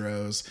 more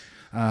zeros.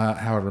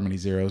 However many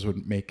zeros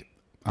would make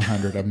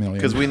 100, a million.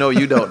 Because we know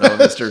you don't know,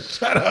 Mister.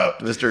 Shut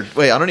up, Mister.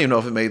 Wait, I don't even know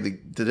if it made the.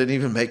 Did it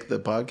even make the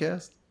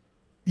podcast?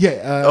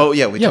 Yeah. Oh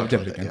yeah, we talked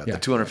did about it that. again. Yeah, the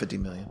 250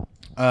 million.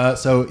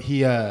 So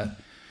he. It's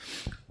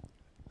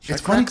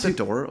funny cracked the too-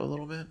 door a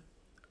little bit.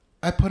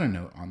 I put a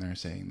note on there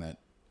saying that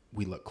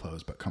we look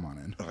closed, but come on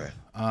in. Okay.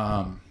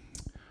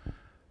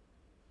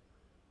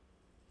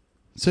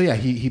 So yeah,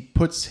 he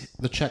puts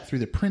the check through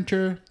the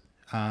printer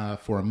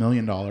for $1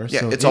 million. Yeah,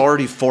 so it's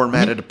already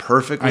formatted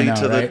perfectly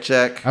to the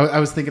check. I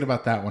was thinking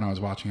about that when I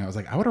was watching. I was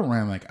like, I would have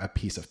ran like a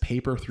piece of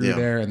paper through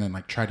there and then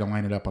like tried to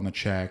line it up on the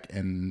check.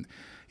 And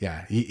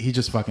yeah, he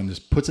just fucking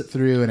just puts it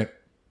through and it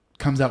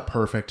comes out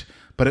perfect.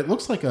 But it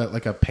looks like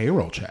a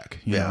payroll check,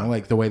 you know,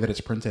 like the way that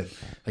it's printed.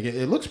 Like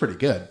it looks pretty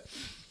good.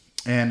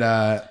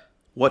 And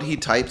what he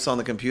types on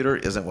the computer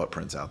isn't what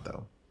prints out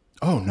though.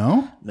 oh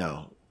no,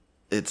 No.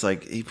 It's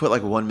like he put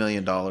like $1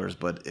 million,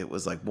 but it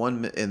was like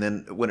and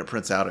then when it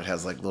prints out, it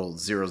has like little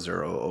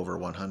 00 over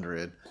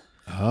 100.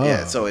 Oh.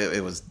 Yeah, so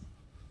it was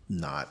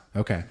not.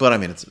 Okay. But I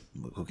mean, it's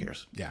who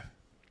cares? Yeah.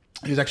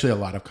 There's actually a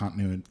lot of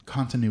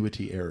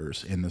continuity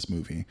errors in this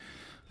movie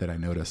that I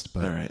noticed.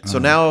 But All right. So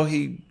now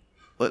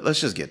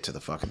let's just get to the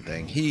fucking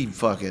thing. He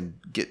fucking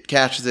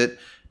cashes it.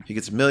 He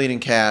gets $1 million in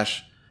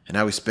cash, and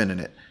now he's spending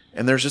it.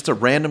 And there's just a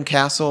random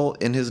castle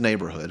in his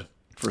neighborhood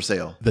for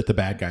sale. that the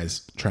bad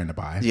guy's trying to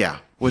buy. Yeah,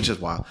 which is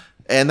wild.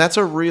 And that's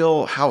a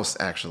real house,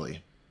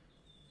 actually.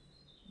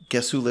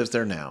 Guess who lives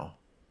there now?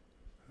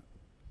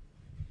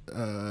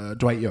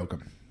 Dwight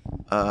Yoakam.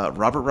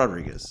 Robert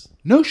Rodriguez.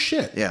 No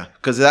shit. Yeah,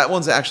 because that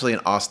one's actually in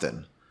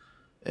Austin.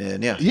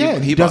 And yeah, Yeah,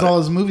 he does bought all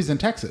it. his movies in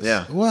Texas.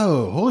 Yeah.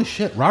 Whoa, holy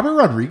shit. Robert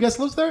Rodriguez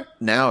lives there?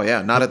 Now,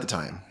 yeah, not at the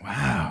time.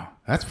 Wow.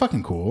 That's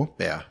fucking cool.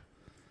 Yeah.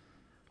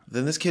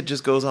 Then this kid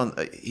just goes on.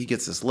 He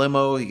gets this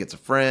limo. He gets a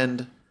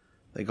friend.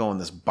 They go on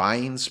this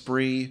buying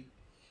spree.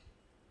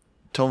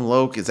 Tone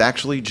Loc is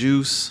actually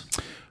Juice.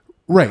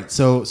 Right.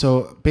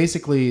 So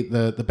basically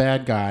the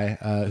bad guy,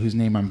 whose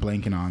name I'm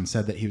blanking on,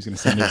 said that he was going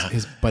to send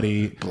his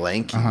buddy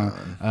Blank. he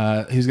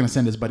was going to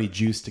send his buddy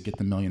Juice to get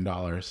the $1 million.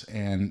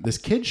 And this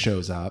kid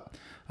shows up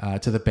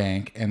to the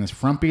bank, and this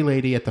frumpy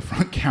lady at the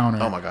front counter.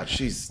 Oh my God,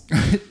 she's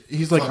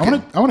He's like, I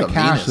fucking want to the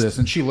cash meanest. this,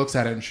 and she looks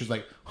at it and she's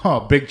like, "Oh,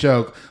 big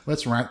joke.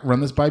 Let's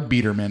run this by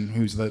Biederman,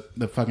 who's the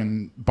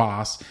fucking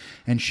boss."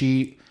 And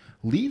she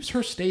leaves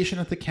her station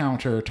at the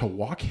counter to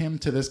walk him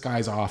to this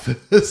guy's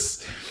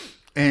office.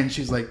 And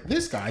she's like,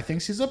 "This guy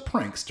thinks he's a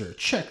prankster.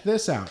 Check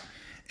this out."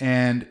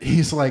 And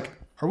he's like,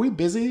 "Are we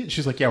busy?"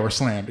 She's like, "Yeah, we're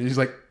slammed." And he's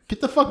like,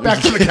 "Get the fuck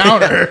back to the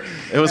counter."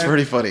 It was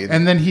pretty funny.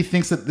 And then he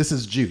thinks that this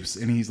is Juice,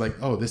 and he's like,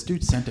 "Oh, this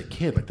dude sent a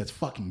kid. Like, that's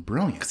fucking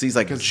brilliant." Because he's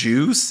like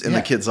Juice, and yeah.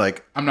 the kid's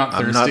like, I'm not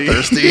thirsty. I'm not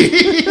thirsty.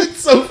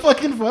 It's so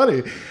fucking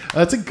funny.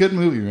 That's a good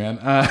movie, man.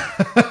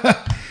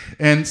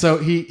 And so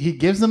he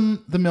gives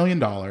them the $1 million.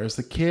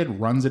 The kid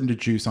runs into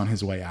Juice on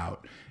his way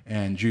out,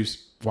 and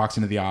Juice walks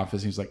into the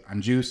office. He's like, "I'm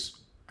Juice.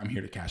 I'm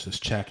here to cash this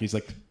check." He's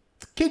like,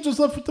 "The kid just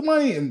left with the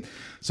money." And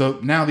so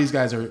now these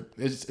guys are,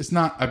 it's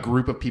not a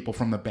group of people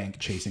from the bank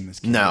chasing this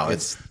kid. No,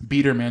 it's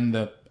Biederman,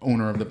 the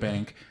owner of the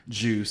bank,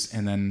 Juice,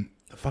 and then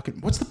the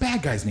fucking, what's the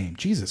bad guy's name?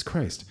 Jesus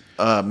Christ.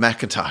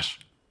 Macintosh.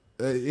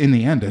 In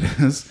the end, it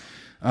is.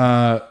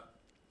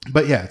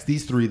 But yeah, it's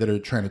these three that are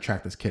trying to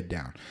track this kid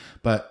down.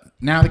 But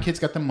now the kid's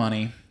got the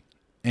money,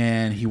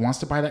 and he wants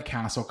to buy that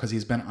castle because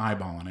he's been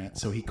eyeballing it.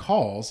 So he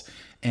calls,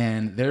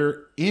 and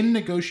they're in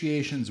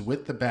negotiations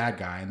with the bad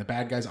guy, and the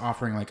bad guy's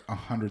offering like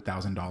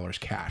 $100,000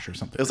 cash or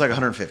something. It was like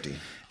 150.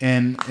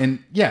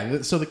 And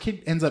yeah, so the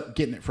kid ends up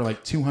getting it for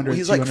like $200,000. Well,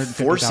 he's like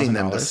forcing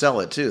them to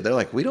sell it too. They're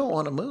like, we don't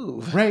want to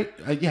move. Right.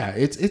 Yeah.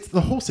 It's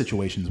the whole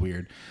situation's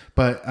weird.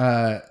 But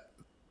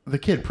the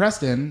kid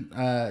Preston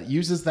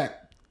uses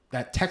that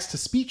text to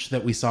speech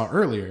that we saw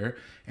earlier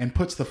and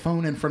puts the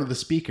phone in front of the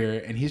speaker,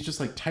 and he's just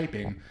like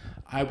typing,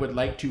 "I would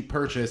like to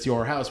purchase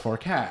your house for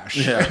cash."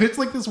 Yeah. And it's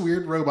like this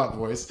weird robot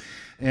voice,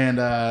 and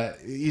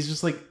he's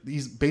just like,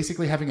 he's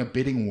basically having a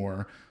bidding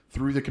war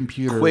through the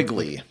computer.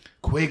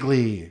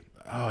 Quigley.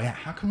 Oh yeah,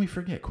 how can we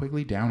forget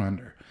Quigley Down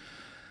Under?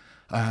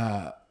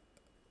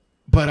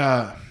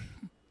 But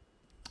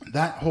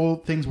that whole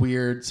thing's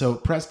weird. So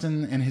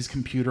Preston and his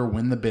computer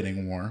win the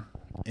bidding war,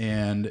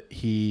 and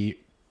he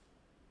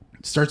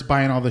starts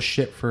buying all the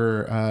shit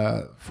for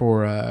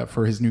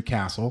his new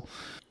castle.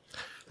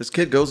 This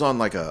kid goes on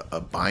like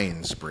a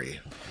buying spree.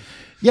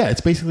 Yeah,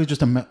 it's basically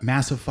just a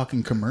massive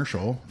fucking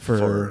commercial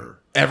for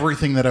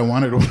everything that I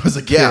wanted when I was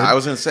a kid. Yeah, I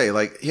was gonna say,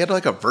 like, he had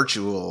like a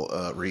virtual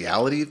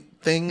reality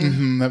thing.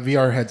 Mm, that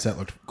VR headset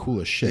looked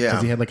cool as shit because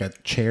Yeah. he had like a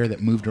chair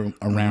that moved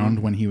around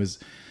when he was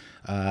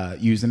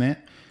using it,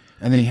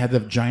 and then he had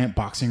the giant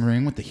boxing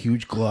ring with the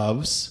huge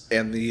gloves.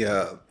 And the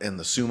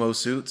sumo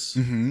suits.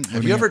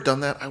 Have you ever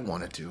done that? I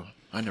wanted to.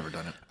 I've never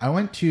done it. I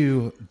went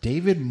to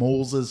David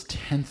Moles'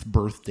 10th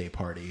birthday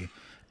party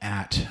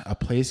at a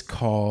place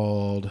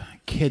called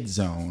Kid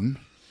Zone,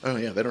 Oh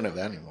yeah, they don't have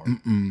that anymore.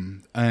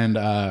 and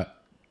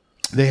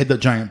they had the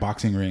giant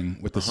boxing ring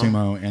with the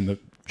sumo and the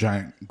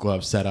giant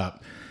gloves set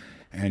up.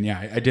 And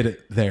yeah, I did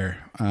it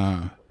there.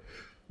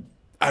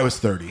 I was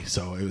 30,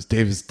 so it was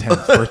Dave's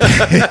 10th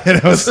birthday. And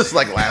it was, This is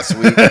like last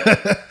week.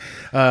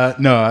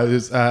 no, I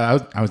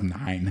was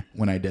 9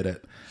 when I did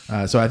it.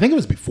 So I think it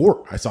was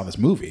before I saw this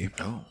movie.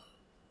 Oh,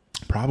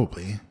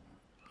 Probably,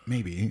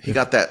 maybe. he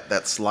got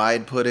that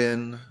slide put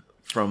in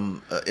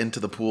from into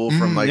the pool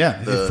from like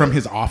from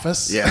his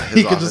office. Yeah, his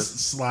he could office.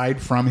 just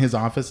slide from his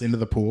office into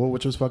the pool,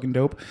 which was fucking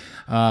dope.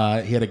 He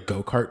had a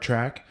go-kart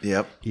track.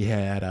 Yep. He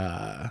had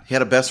He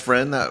had a best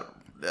friend a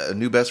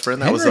new best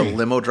friend that was a Henry.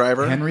 limo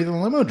driver. Henry the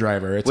limo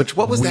driver. It's Which, a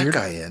what was that weird-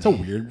 guy in? It's a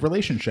weird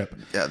relationship.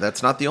 Yeah,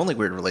 that's not the only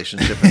weird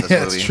relationship in this movie.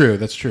 That's true.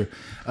 That's true.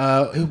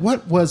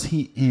 What was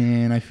he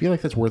in? I feel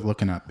like that's worth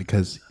looking up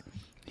because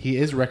he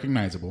is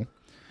recognizable.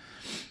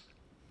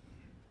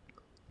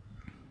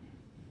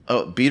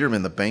 Oh,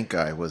 Biederman, the bank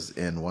guy, was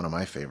in one of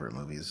my favorite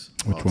movies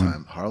of Which all one?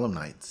 time, Harlem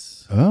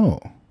Nights. Oh.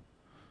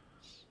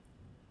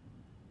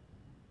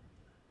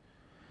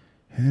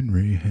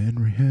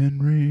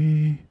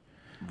 Henry.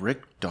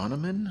 Rick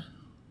Donovan?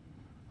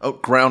 Oh,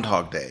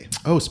 Groundhog Day.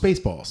 Oh,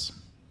 Spaceballs.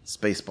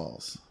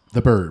 Spaceballs.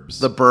 The Burbs.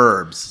 The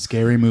Burbs.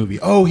 Scary Movie.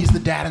 Oh, he's the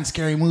dad in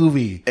Scary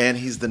Movie. And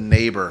he's the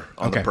neighbor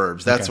on Okay. the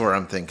Burbs. That's Okay. where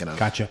I'm thinking of.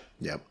 Gotcha.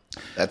 Yep.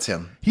 That's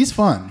him. He's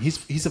fun.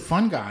 He's a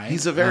fun guy.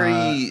 He's a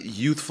very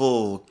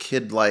youthful,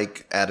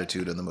 kid-like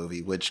attitude in the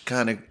movie, which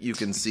kind of you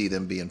can see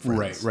them being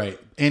friends. right.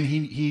 And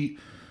he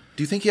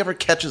Do you think he ever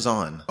catches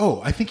on?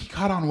 oh, I think he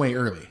caught on way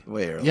early.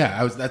 Way early. Yeah,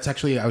 I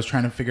was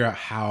trying to figure out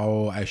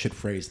how I should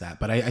phrase that.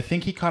 But I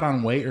think he caught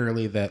on way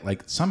early that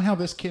like somehow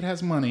this kid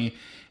has money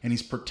and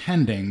he's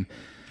pretending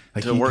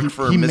like To work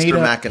for he Mr. made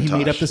up, He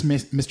made McIntosh. up this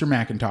Mr.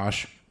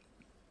 McIntosh.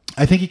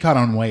 I think he caught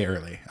on way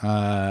early.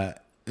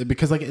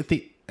 Because like at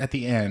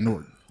the end,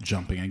 we're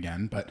jumping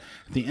again, but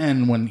at the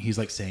end when he's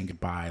like saying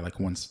goodbye, like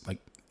once like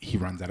he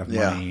runs out of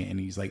Yeah. money and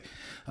he's like,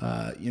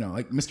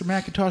 like Mr.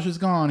 McIntosh is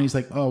gone. He's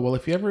like, oh, well,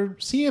 if you ever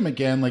see him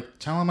again, like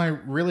tell him I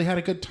really had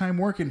a good time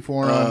working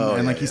for him.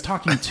 And like he's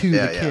talking to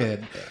Yeah, the yeah,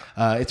 kid.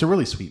 It's a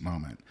really sweet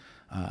moment.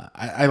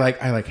 I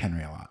like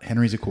Henry a lot.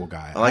 Henry's a cool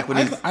guy. like when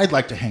I'd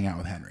like to hang out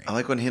with Henry. I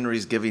like when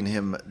Henry's giving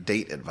him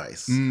date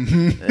advice.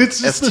 It's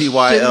just the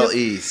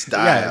STYLE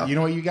style. Yeah, you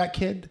know what you got,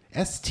 kid?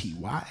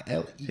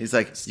 STYLE. He's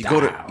like, you go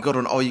to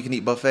an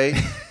all-you-can-eat buffet.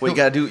 What you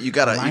gotta do? You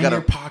gotta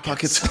your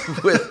pockets.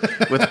 pockets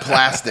with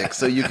plastic,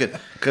 so you could,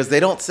 because they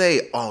don't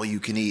say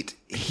all-you-can-eat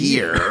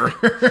here.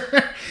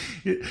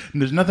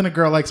 There's nothing a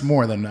girl likes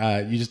more than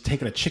you just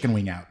taking a chicken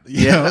wing out.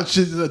 You Yeah. know,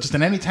 she's just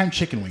an anytime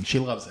chicken wing. She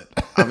loves it.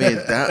 I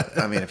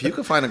mean, if you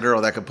could find a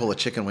girl that could pull a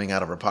chicken wing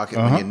out of her pocket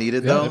when you need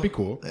it, though, that'd be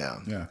cool. Yeah.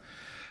 Yeah.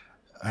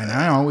 And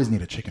I always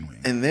need a chicken wing.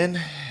 And then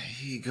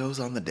he goes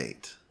on the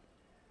date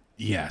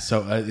Yeah.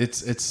 So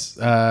it's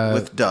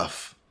with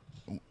Duff.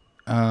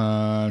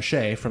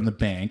 Shay from the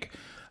bank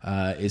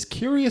is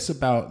curious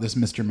about this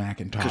Mr.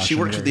 McIntosh. Because she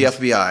and works for where the he's-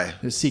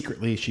 FBI.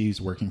 Secretly,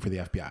 she's working for the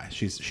FBI.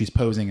 She's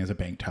posing as a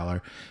bank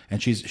teller,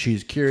 and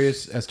she's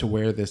curious as to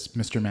where this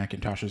Mr.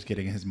 McIntosh is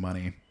getting his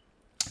money.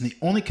 And the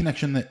only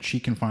connection that she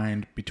can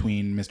find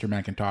between Mr.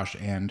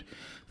 McIntosh and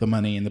the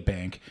money in the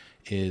bank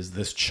is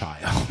this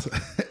child.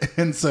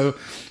 And so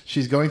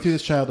she's going through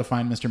this child to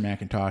find Mr.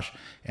 McIntosh,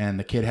 and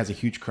the kid has a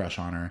huge crush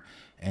on her,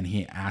 and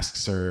he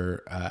asks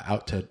her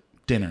out to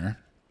dinner,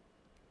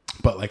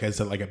 but like I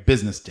said, like a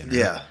business dinner.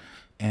 Yeah.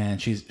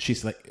 And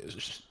she's like,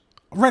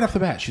 right off the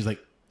bat, she's like,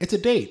 it's a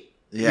date.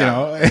 Yeah. You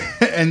know?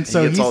 And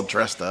so He gets he's all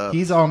dressed up.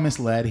 He's all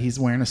misled. He's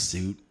wearing a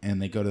suit,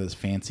 and they go to this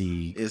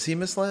fancy. Is he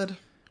misled?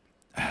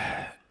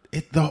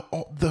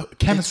 The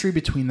chemistry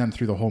between them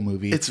through the whole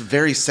movie. It's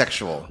very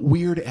sexual.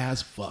 Weird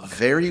as fuck.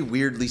 Very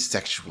weirdly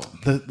sexual.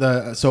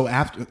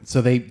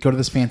 So they go to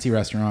this fancy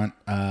restaurant.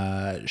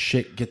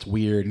 Shit gets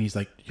weird, and he's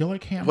like, "You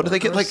like hamburgers?" What do they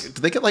get?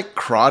 Do they get like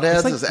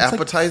crawdads as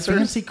appetizers? Like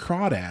fancy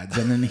crawdads,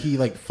 and then he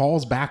like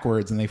falls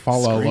backwards, and they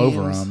fall all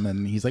over Screams. him,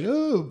 and he's like,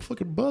 "Oh,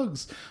 fucking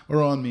bugs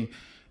are on me."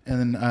 And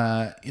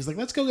then he's like,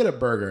 "Let's go get a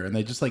burger," and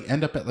they just like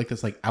end up at like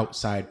this like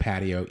outside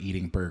patio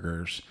eating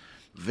burgers.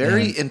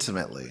 Very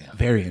intimately.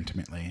 Very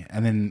intimately.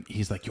 And then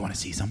he's like, "You want to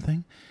see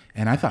something?"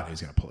 And I thought he was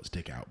going to pull his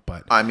dick out,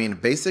 but I mean,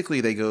 basically,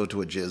 they go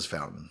to a jizz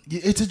fountain.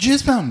 it's a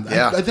jizz fountain.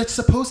 Yeah. That's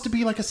supposed to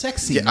be like a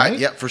sex scene, Yeah, right?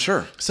 yeah, for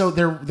sure. So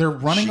they're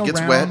running She gets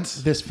around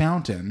wet. this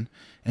fountain,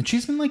 and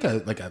she's in like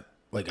a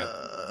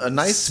A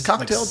nice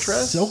cocktail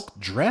dress, silk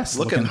dress,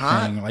 looking looking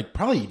hot. thing. Like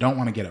probably you don't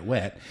want to get it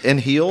wet. in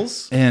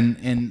heels.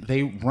 And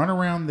they run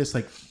around this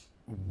like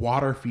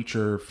water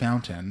feature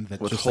fountain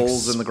that With just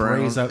holes in the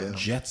sprays ground, out yeah.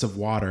 jets of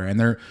water, and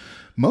they're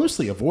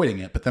mostly avoiding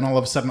it. But then all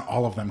of a sudden,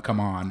 all of them come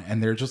on,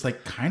 and they're just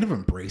like kind of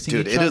embracing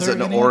Dude, each it other. is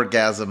an in it.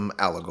 orgasm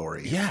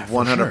allegory. Yeah,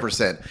 for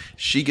 100%.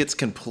 She gets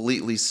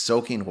completely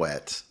soaking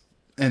wet.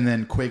 And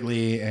then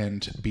Quigley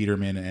and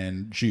Biederman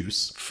and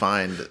Juice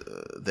Find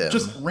them.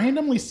 just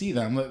randomly see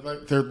them.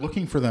 Like they're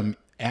looking for them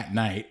at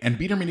night, and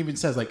Biederman even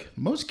says, like,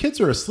 most kids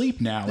are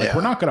asleep now. Like, Yeah.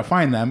 we're not going to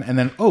find them. And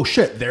then, oh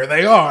shit, there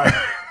they are.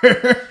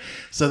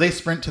 So they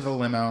sprint to the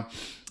limo,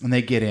 and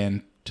they get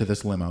in to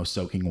this limo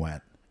soaking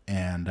wet.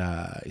 And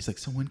he's like,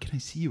 so when can I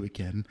see you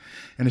again?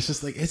 And it's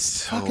just like,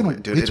 it's fucking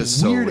weird, dude. it's It is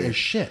so weird weird. as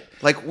shit.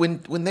 Like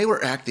when they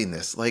were acting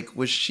this, like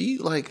was she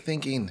like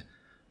thinking,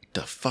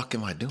 the fuck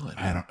am I doing?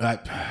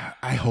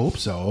 I hope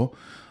so.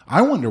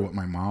 I wonder what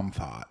my mom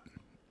thought.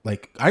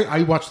 Like,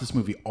 I watched this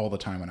movie all the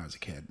time when I was a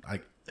kid.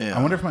 Like, Yeah.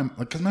 I wonder if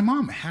because my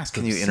mom has to.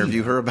 Can you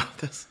interview her about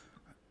this?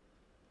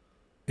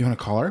 You want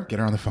to call her? Get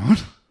her on the phone?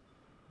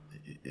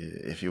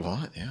 If you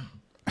want, yeah.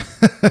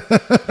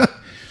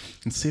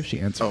 Let's see if she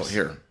answers. Oh,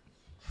 here.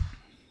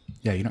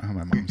 Yeah, you don't have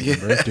my mom's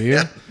number, do you?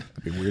 It'd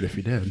be weird if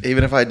you did.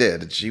 Even if I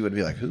did, she would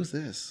be like, who's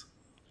this?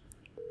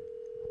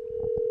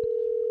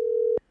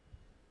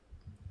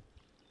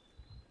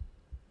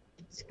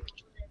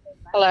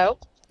 Hello?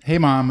 Hey,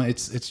 Mom,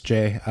 it's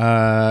Jay.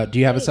 Do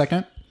you have a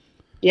second?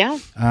 Yeah.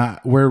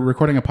 We're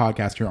recording a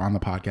podcast here on the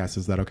podcast.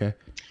 Is that okay?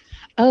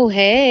 Oh,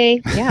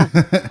 hey. Yeah.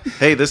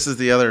 Hey, this is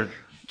the other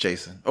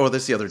Jason. Oh,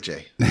 this is the other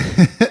Jay.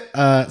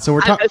 So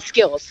we're talking.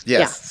 Skills.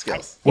 Yes, Yeah.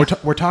 skills.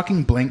 We're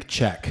talking Blank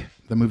Check,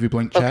 the movie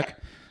Blank Check.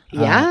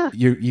 Yeah.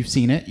 You've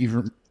seen it.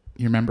 You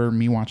remember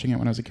me watching it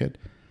when I was a kid?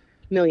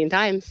 Million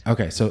times.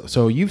 Okay,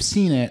 so you've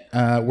seen it.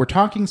 We're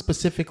talking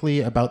specifically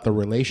about the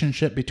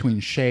relationship between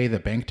Shay, the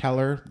bank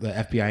teller, the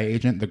FBI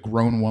agent, the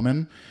grown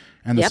woman,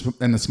 and Yep.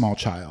 the small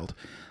child.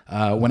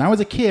 When I was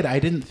a kid, I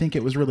didn't think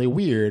it was really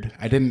weird.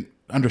 I didn't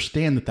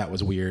understand that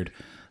was weird.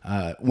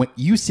 When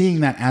you seeing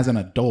that as an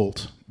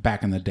adult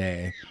back in the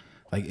day,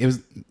 like it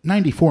was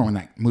 94 when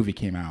that movie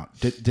came out.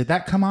 Did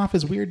that come off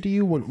as weird to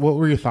you? What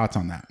were your thoughts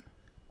on that?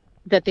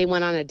 That they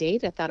went on a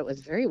date, I thought it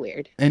was very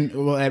weird. And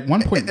well, at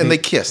one point, And they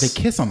kiss.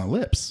 They kiss on the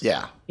lips.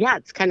 Yeah. Yeah,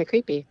 it's kind of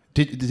creepy.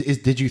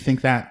 Did you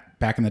think that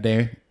back in the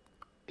day?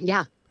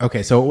 Yeah.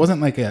 Okay, so it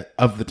wasn't like a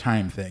of the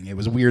time thing. It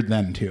was weird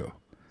then too.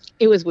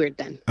 It was weird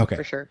then. Okay,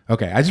 For sure.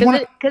 Okay, I just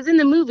want to. Because in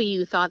the movie,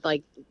 you thought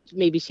like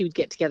maybe she would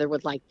get together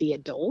with like the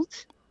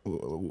adult.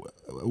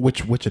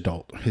 Which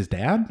adult? His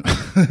dad?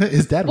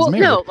 His dad was Well,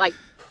 married. no, like,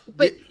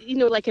 but you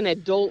know, like an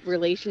adult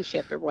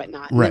relationship or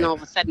whatnot. And Right. then all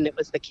of a sudden it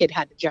was the kid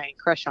had a giant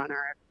crush on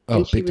her. Oh,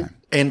 and she big was, time.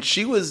 And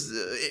she was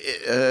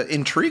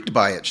intrigued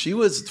by it. She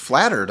was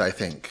flattered, I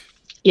think.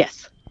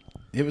 Yes.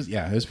 It was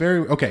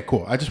very okay.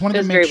 Cool. I just wanted It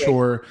to was make very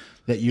sure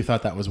that you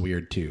thought that was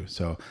weird too.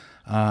 So,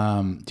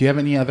 do you have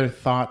any other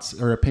thoughts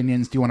or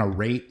opinions? Do you want to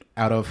rate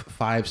out of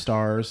 5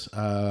 stars?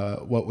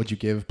 What would you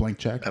give Blank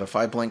Check? Out of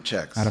 5 blank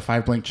checks. Out of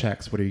 5 blank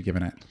checks, what are you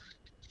giving it?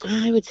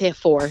 I would say a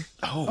 4.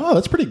 Oh,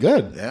 that's pretty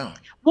good. Yeah.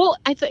 Well,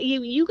 I thought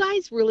you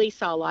guys really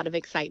saw a lot of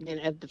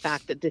excitement of the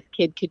fact that this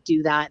kid could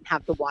do that and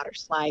have the water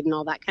slide and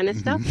all that kind of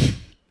stuff.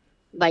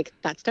 Like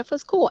that stuff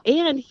was cool.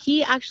 And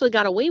he actually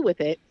got away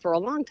with it for a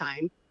long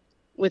time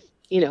with,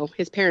 you know,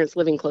 his parents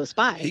living close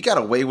by. He got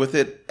away with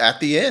it at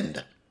the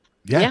end.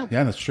 Yeah,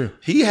 Yeah. that's true.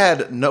 He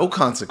had no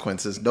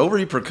consequences, no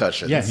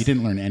repercussions. Yeah, he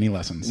didn't learn any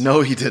lessons.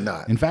 No, he did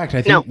not. In fact,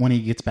 I think No. when he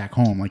gets back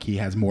home, like he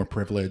has more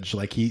privilege.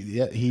 Like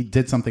he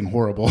did something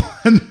horrible,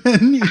 and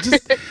then he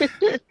just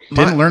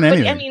didn't learn But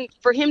anything. I mean,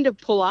 for him to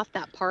pull off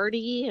that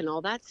party and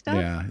all that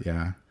stuff.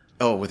 yeah.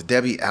 Oh, with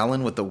Debbie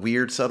Allen with the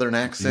weird Southern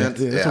accent.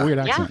 It's a weird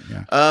Yeah. accent.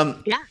 Yeah.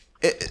 Yeah.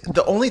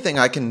 The only thing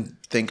I can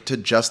think to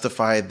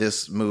justify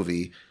this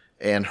movie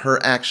and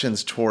her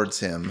actions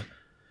towards him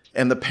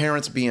and the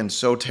parents being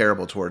so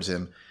terrible towards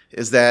him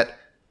is that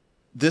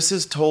this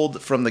is told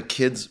from the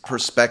kid's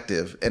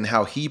perspective and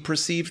how he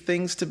perceived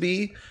things to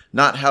be,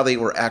 not how they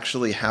were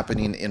actually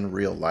happening in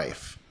real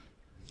life.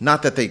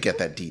 Not that they get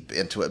that deep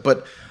into it,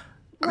 but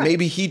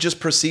maybe he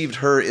just perceived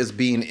her as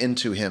being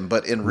into him,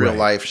 but in real Right.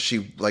 life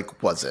she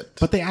like wasn't.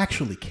 But they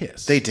actually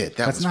kissed. They did.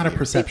 That That's was not a weird.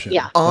 perception.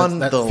 Yeah. On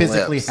that the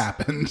physically lips.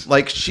 happened.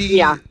 Like she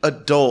Yeah.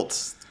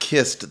 adults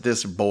kissed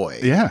this boy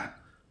Yeah.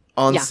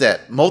 on Yeah.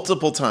 set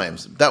multiple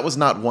times. That was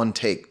not one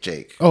take,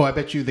 Jake. Oh, I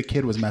bet you the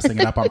kid was messing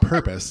it up on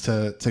purpose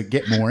to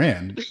get more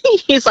in.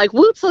 He's like,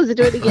 whoops, let's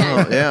do it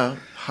again. Oh, yeah.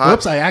 Hot.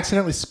 Whoops! I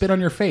accidentally spit on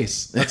your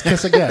face. Let's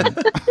kiss again.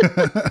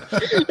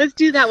 Let's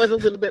do that with a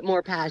little bit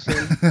more passion.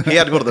 He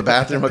had to go to the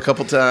bathroom a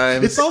couple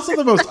times. It's also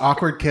the most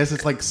awkward kiss.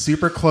 It's like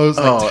super close,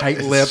 like Oh, tight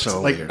it's lipped.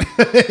 so like weird.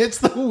 it's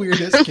the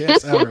weirdest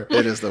kiss ever.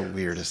 It is the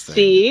weirdest thing.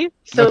 See?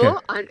 So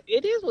Okay.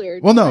 it is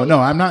weird. Well, no,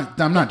 I'm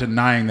not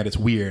denying that it's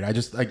weird. I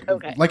just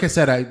Okay. like I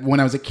said, when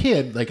I was a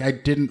kid, like I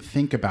didn't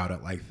think about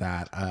it like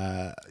that.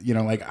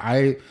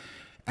 Like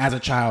as a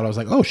child, I was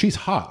like, oh, she's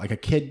hot. Like a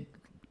kid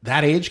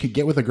that age could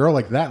get with a girl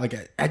like that.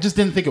 Like I just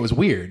didn't think it was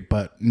weird.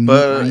 But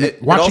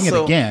watching it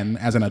also- again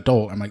as an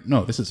adult, I'm like,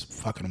 no, this is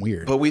fucking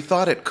weird. But we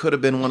thought it could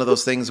have been one of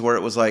those things where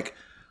it was like,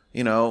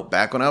 You know,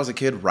 back when I was a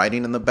kid,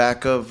 riding in the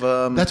back of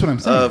That's what I'm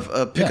saying.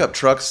 Of pickup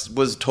trucks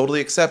was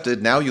totally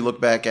accepted. Now you look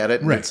back at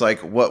it, and Right. it's like,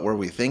 what were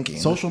we thinking?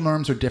 Social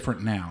norms are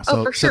different now.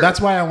 So, for so sure. that's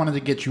why I wanted to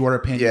get your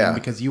opinion Yeah.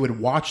 because you had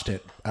watched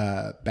it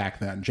back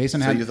then. Jason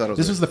So had. you thought it was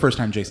This weird. was the first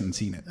time Jason had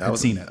seen it. I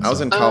was so.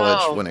 in college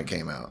Oh. when it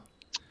came out.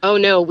 Oh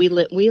no, we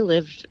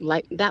lived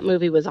like that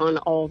movie was on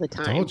all the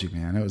time. Told you,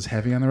 man. It was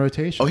heavy on the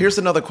rotation. Oh, here's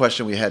another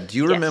question we had. Do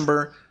you Yes.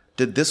 remember?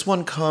 Did this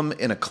one come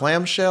in a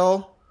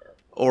clamshell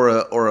or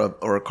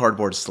a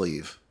cardboard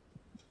sleeve?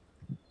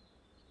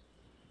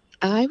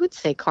 I would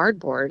say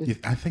cardboard.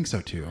 I think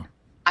so too.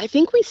 I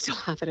think we still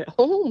have it at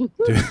home.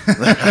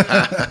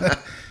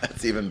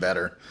 That's even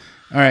better.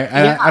 All right.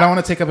 Yeah. I don't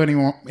want to take up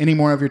any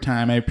more of your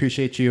time. I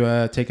appreciate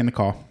you taking the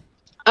call.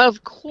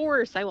 Of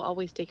course, I will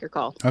always take your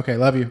call. Okay.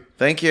 Love you.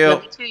 Thank you.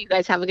 Love you too. You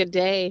guys have a good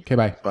day. Okay.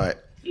 Bye. Bye.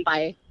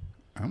 Bye.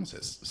 I almost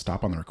said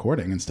stop on the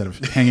recording instead of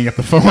hanging up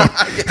the phone.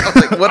 I was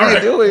like, what are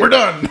you doing? We're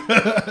done.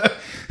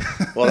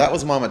 Well, that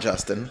was Mama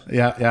Justin.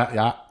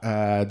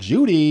 Yeah.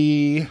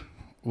 Judy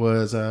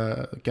was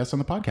a guest on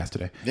the podcast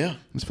today. Yeah. It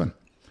was fun.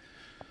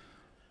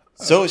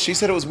 So she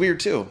said it was weird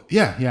too.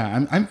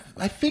 Yeah.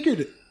 I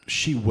figured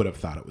she would have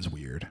thought it was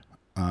weird.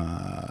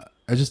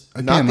 I just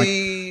again, Not like,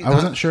 the- I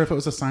wasn't sure if it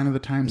was a sign of the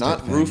times. Not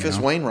type thing, Rufus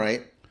you know?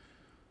 Wainwright.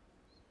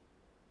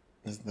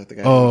 Isn't that the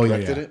guy Oh, who yeah,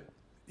 directed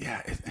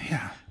yeah. it?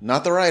 Yeah.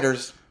 Not the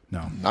writers.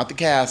 No. Not the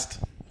cast.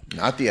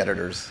 Not the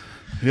editors.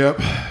 Yep.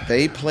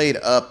 They played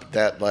up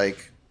that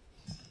like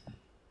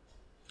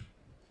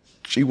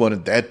she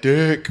wanted that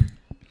dick.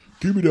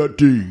 Give me that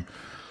D.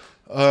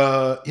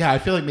 Yeah, I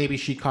feel like maybe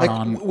she caught Like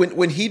on.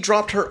 when he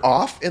dropped her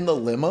off in the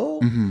limo,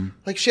 Mm-hmm.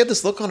 like she had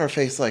this look on her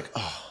face, like,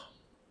 oh,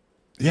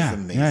 Yeah,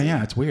 amazing.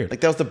 yeah, it's weird. like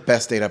that was the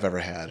best date I've ever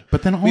had.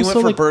 But then we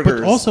also, went for like,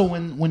 burgers. but also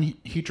when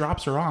he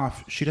drops her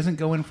off, she doesn't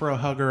go in for a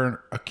hug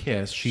or a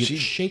kiss. She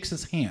shakes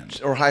his hand.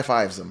 or high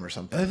fives them or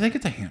something. I think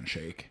it's a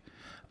handshake.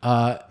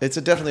 It's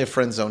definitely a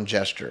friend zone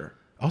gesture.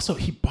 Also,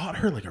 he bought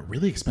her like a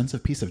really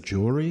expensive piece of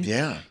jewelry.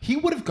 Yeah. He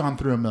would have gone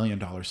through $1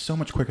 million so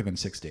much quicker than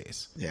 6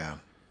 days. Yeah,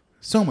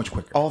 So much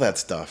quicker. all that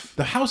stuff.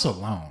 The house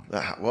alone.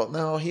 Well,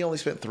 no, he only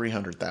spent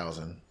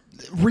 $300,000.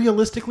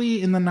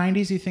 Realistically, in the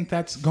 90s, you think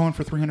that's going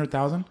for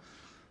 $300,000?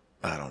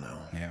 I don't know.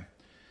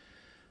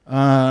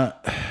 Yeah.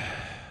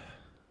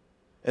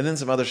 And then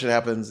some other shit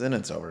happens, and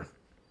it's over.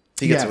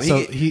 He Yeah, gets, so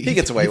he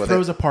gets away he with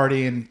throws it. a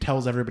party and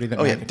tells everybody that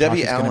Oh yeah, Macintosh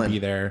Debbie is going to Allen. be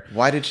there.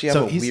 Why did she have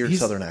a he's- weird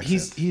he's- Southern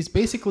accent? He's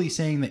basically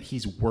saying that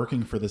he's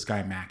working for this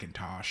guy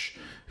Macintosh,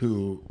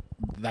 who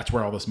that's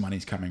where all this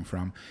money's coming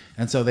from.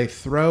 And so they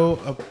throw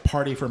a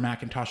party for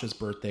Macintosh's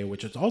birthday,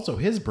 which is also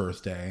his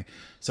birthday.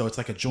 So it's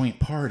like a joint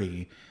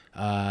party.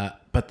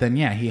 But then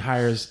he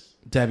hires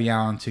Debbie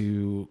Allen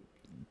to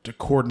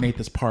coordinate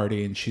this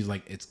party, and she's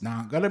like, "It's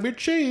not gonna be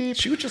cheap."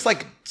 She was just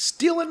like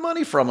stealing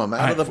money from him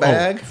out of the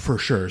bag. For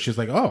sure. She's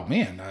like, "Oh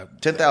man,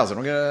 10,000.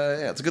 We're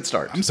gonna. Yeah, it's a good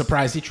start. I'm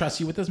surprised he trusts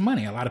you with his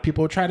money. A lot of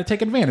people would try to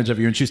take advantage of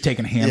you." And she's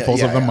taking handfuls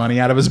yeah, of the yeah. money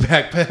out of his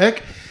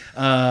backpack.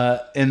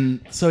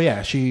 And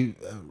so, she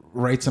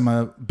writes him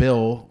a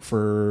bill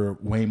for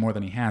way more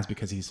than he has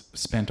because he's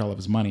spent all of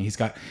his money. He's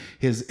got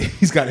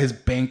his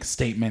bank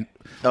statement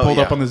pulled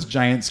up yeah. on this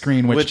giant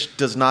screen, Which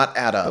does not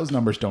add up. those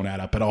numbers don't add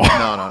up at all.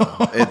 No.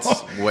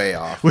 It's way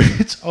off.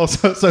 Which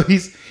also, so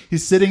he's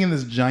sitting in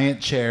this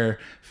giant chair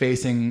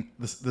facing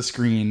the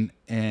screen,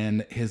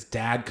 and his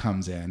dad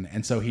comes in,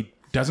 and so he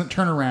doesn't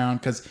turn around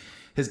because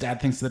his dad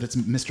thinks that it's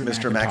Mr.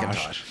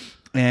 Macintosh.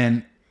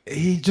 And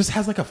he just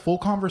has like a full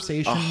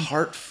conversation A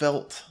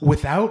heartfelt.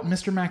 without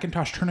Mr.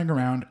 Macintosh turning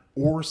around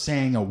or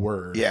saying a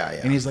word. Yeah.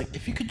 And he's like,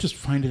 if you could just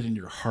find it in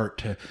your heart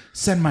to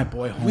send my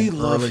boy home We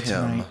love early him.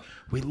 tonight.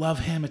 We love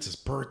him. It's his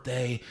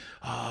birthday.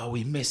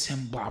 We miss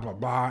him, blah, blah,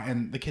 blah.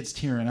 And the kid's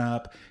tearing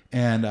up.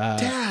 And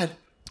Dad.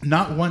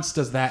 not once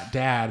does that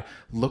dad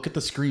look at the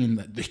screen,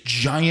 the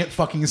giant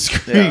fucking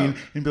screen,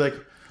 and be like,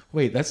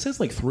 wait, that says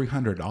like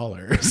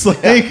 $300.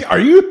 Like, are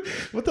you,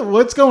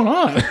 what's going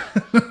on?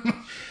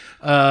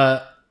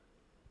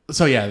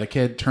 So the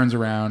kid turns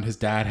around. His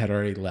dad had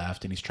already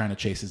left, and he's trying to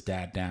chase his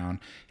dad down.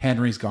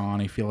 Henry's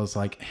gone. He feels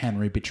like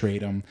Henry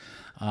betrayed him.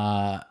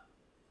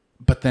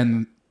 But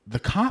then the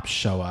cops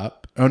show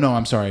up. Oh no,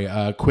 I'm sorry.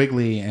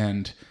 Quigley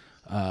and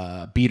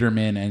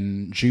Biederman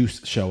and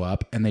Juice show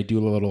up, and they do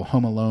a little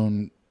Home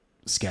Alone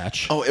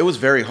sketch. Oh, it was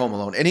very Home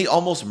Alone, and he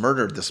almost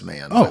murdered this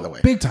man. By the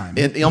way, big time.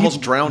 And he almost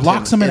drowned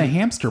locks him in a and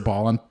hamster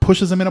ball and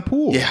pushes him in a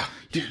pool. Yeah.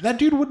 Dude, that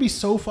dude would be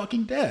so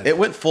fucking dead. It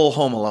went full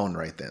Home Alone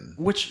right then.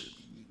 Which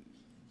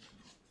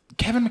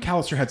Kevin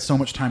McAllister had so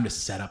much time to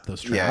set up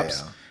those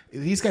traps.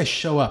 These guys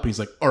show up, and he's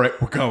like, "All right,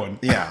 we're going."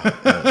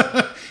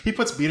 Yeah. He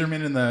puts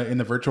Biederman in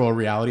the virtual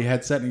reality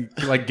headset, and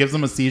he like gives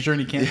him a seizure, and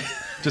he can't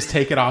just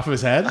take it off of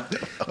his head.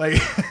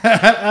 Like,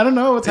 I don't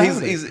know what's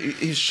happening.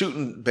 He's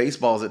shooting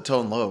baseballs at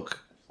Tone Loc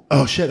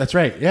Oh shit, that's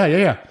right.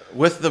 Yeah.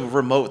 with the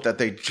remote that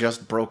they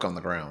just broke on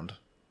the ground.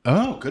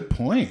 Oh, good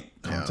point.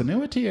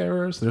 Continuity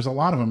errors. There's a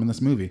lot of them in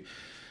this movie.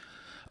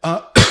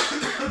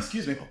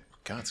 Excuse me.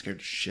 God, scared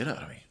the shit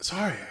out of me.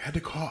 Sorry, I had to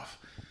cough.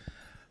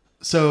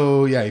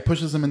 So he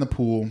pushes him in the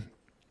pool,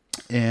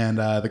 and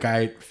the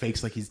guy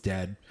fakes like he's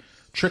dead.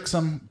 tricks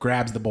him,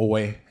 grabs the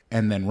boy,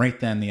 and then right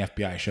then the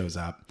FBI shows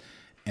up.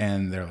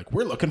 And they're like,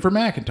 we're looking for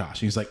McIntosh. And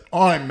he's like,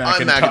 I'm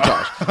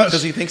McIntosh.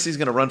 Because he thinks he's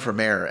going to run for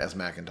mayor as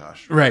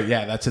McIntosh. Right,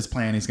 yeah, that's his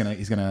plan. He's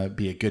gonna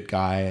be a good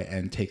guy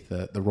and take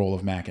the role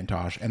of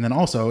McIntosh. And then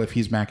also, if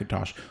he's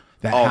McIntosh,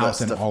 that all house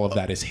that and stuff, all of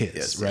that is his,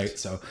 yes, right?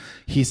 yes. So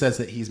he says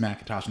that he's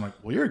McIntosh. I'm like,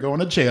 well, you're going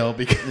to jail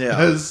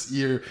because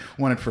you're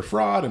wanted for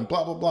fraud and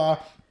blah, blah, blah.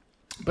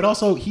 But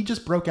also, he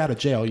just broke out of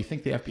jail. You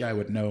think the FBI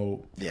would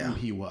know who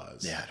he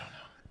was. Yeah, I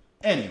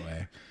don't know.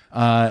 Anyway,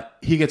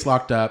 he gets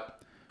locked up.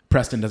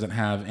 Preston doesn't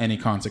have any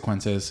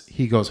consequences.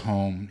 He goes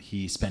home.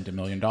 He spent $1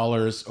 million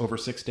over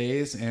 6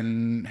 days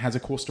and has a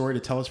cool story to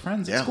tell his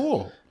friends. It's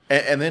cool.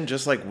 And then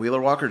just like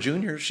Wheeler Walker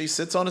Jr., she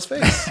sits on his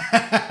face.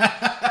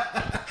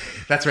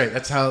 That's right.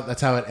 That's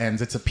how it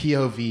ends. It's a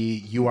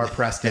POV. You are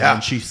Preston,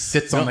 and she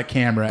sits on the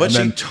camera, but and she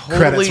then totally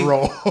credits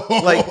roll.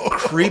 like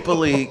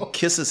creepily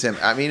kisses him.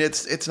 I mean,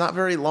 it's not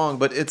very long,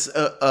 but it's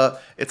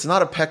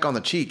not a peck on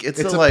the cheek. It's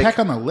a like peck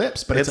on the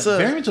lips, but it's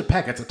very much a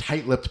peck. It's a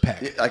tight-lipped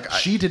peck.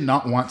 She did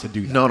not want to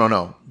do that.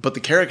 No. But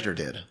the character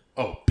did.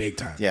 Oh, big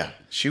time. Yeah,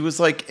 she was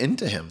like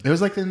into him. It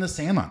was like in the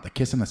Sandlot, the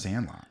kiss in the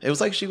Sandlot. It was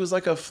like she was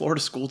like a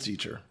Florida school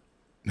teacher.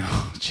 No,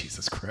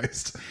 Jesus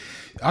Christ.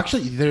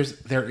 Actually,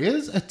 there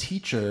is a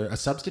teacher, a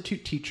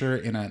substitute teacher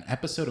in an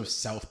episode of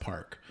South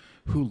Park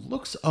who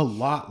looks a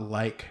lot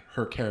like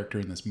her character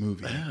in this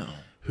movie,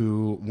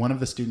 who one of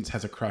the students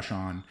has a crush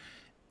on.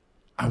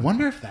 I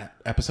wonder if that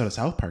episode of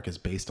South Park is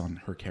based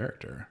on her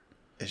character.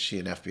 Is she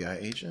an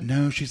FBI agent?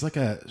 No, she's like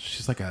a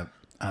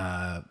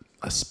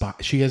spy.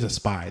 She is a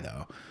spy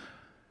though.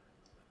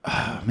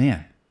 Oh,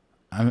 man.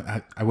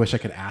 I wish I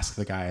could ask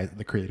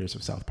the creators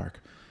of South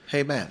Park.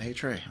 Hey, Matt. Hey,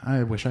 Trey.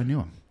 I wish I knew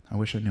him.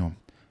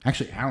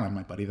 Actually, Alan,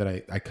 my buddy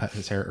that I cut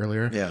his hair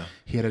earlier,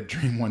 he had a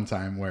dream one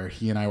time where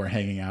he and I were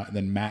hanging out, and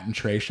then Matt and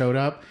Trey showed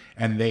up,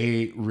 and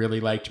they really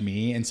liked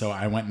me, and so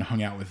I went and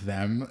hung out with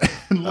them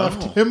and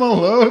left him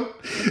alone.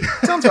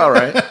 Sounds about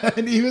right.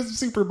 And he was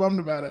super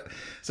bummed about it.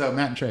 So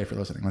Matt and Trey, if you're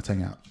listening, let's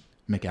hang out.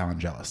 Make Alan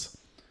jealous.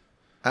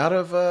 Out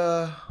of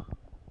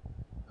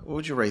what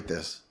would you rate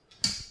this?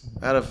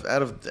 Out of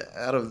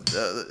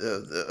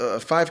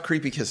 5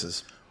 creepy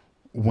kisses.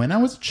 When I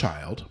was a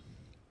child,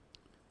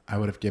 I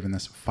would have given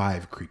this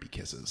 5 creepy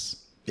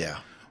kisses. Yeah.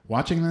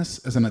 Watching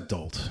this as an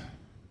adult,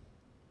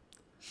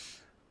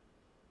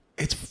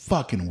 it's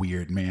fucking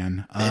weird,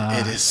 man.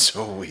 It is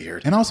so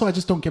weird. And also, I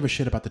just don't give a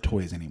shit about the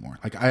toys anymore.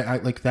 Like I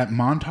like that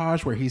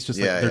montage where he's just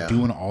they're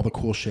doing all the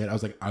cool shit. I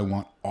was like, I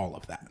want all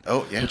of that.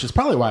 Oh yeah. Which is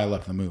probably why I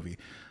love the movie.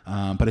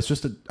 But it's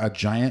just a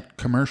giant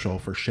commercial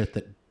for shit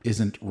that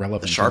isn't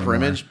relevant. The Sharper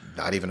anymore. Image,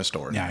 not even a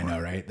store Yeah, anymore. I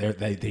know, right?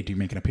 They do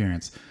make an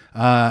appearance.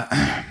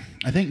 I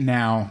think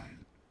now.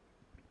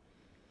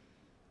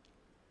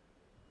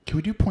 Can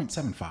we do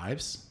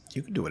 0.75s?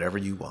 You can do whatever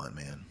you want,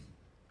 man.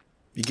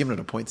 You giving it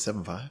a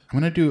 0.75? I'm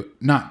going to do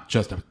not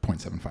just a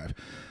 0.75.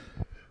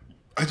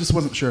 I just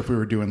wasn't sure if we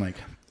were doing like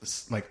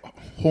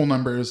whole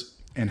numbers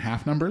and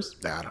half numbers.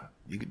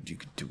 You could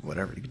do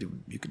whatever.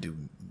 You could do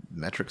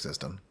metric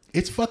system.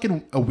 It's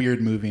fucking a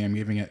weird movie. I'm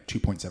giving it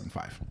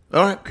 2.75.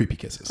 All right. Creepy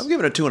kisses. I'm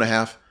giving it a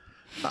 2.5.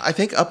 I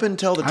think up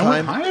until the I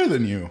went time higher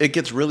than you. it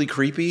gets really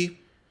creepy,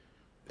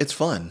 it's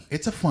fun.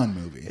 It's a fun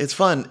movie. It's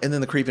fun, and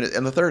then the creepiness,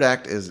 and the third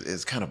act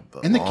is kind of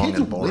and the long kid's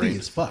and boring. witty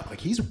as fuck.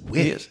 Like he's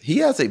witty. He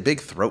has a big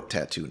throat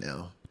tattoo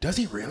now. Does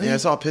he really? Yeah, I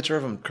saw a picture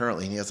of him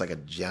currently, and he has like a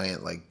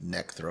giant like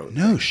neck throat.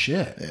 No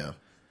shit. Yeah.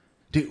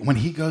 Dude, when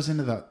he goes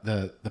into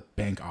the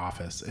bank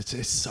office,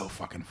 it's so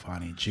fucking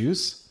funny.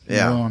 Juice?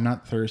 Yeah. No, I'm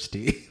not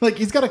thirsty. Like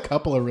he's got a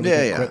couple of really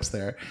good clips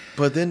there.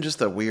 But then just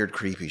the weird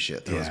creepy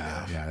shit throws me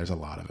off. Yeah, there's a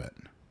lot of it.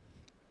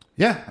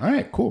 Yeah, all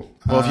right, cool.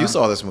 Well, if you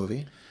saw this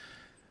movie,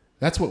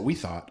 that's what we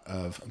thought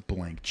of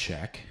Blank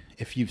Check.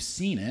 If you've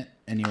seen it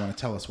and you want to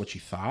tell us what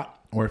you thought,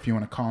 or if you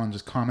want to call and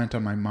just comment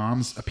on my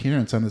mom's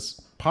appearance on this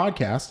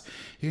podcast,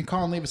 you can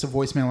call and leave us a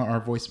voicemail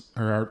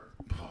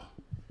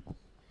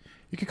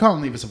You can call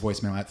and leave us a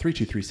voicemail at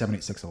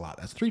 323-786-A-LOT.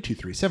 That's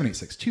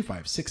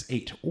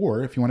 323-786-2568.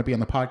 Or if you want to be on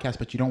the podcast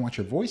but you don't want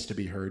your voice to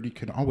be heard, you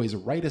can always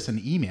write us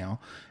an email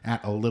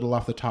at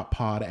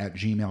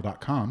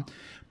alittleoffthetoppod@gmail.com.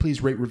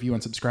 Please rate, review,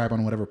 and subscribe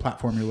on whatever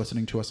platform you're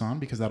listening to us on,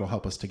 because that'll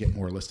help us to get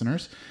more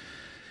listeners.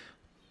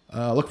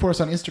 Look for us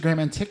on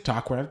Instagram and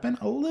TikTok, where I've been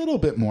a little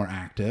bit more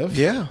active.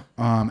 Yeah.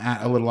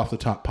 At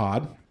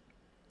AlittleOffTheTopPod.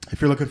 If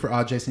you're looking for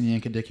Odd Jason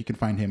Yankovic, you can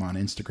find him on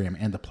Instagram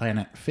and the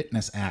Planet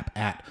Fitness app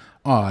at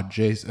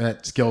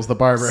Skills the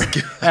Barber.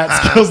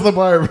 At Skills the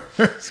Barber.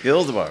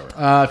 Skills the Barber.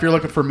 If you're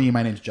looking for me,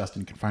 my name's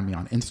Justin. You can find me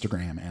on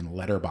Instagram and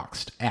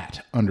Letterboxd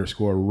at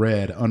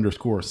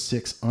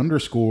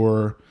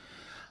 _red_6_.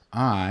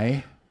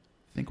 I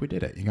think we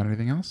did it. You got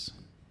anything else?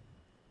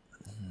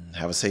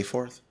 Have a safe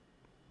 4th.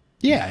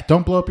 Yeah,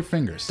 don't blow up your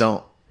fingers.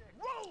 Don't.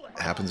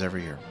 It happens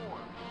every year.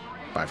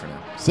 Bye for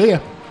now. See ya.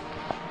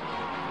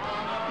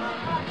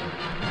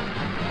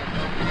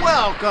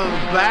 Welcome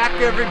back,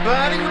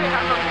 everybody.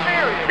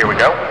 Here we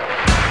go.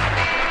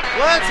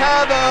 Let's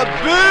have a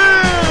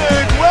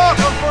big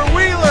welcome for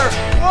Wheeler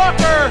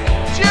Walker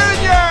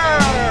Jr.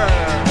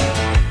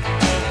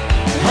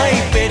 Hey Hey,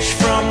 bitch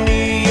from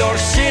New York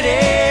City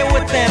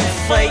with them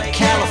fake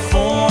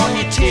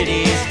California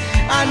titties.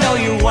 I know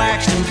you're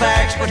waxed and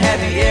vaxxed, but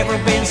have you ever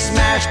been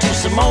smashed to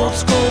some old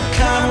school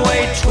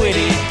Conway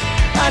Twitty?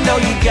 I know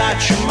you got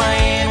your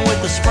man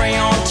with the spray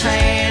on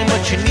tan,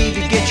 but you need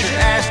to get your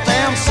ass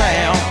down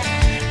south.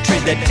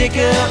 Trade that dick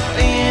up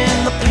in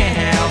the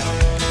penthouse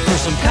for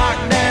some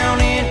cock down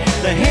in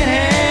the hen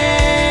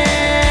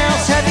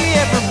house. Have you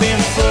ever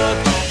been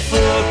fucked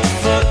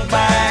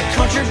by a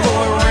country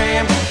boy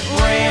rammed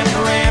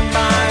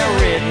by a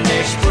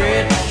redneck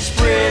spread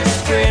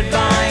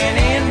by an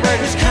inbred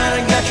who's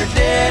kinda got your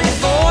daddy's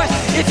voice?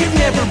 If you've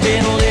never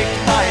been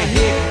licked by a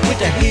hick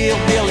with a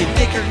hillbilly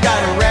dick or got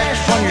a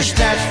rash on your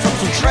snatch from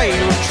some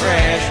trailer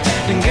trash,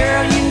 then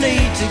girl, you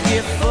need to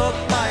get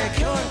fucked.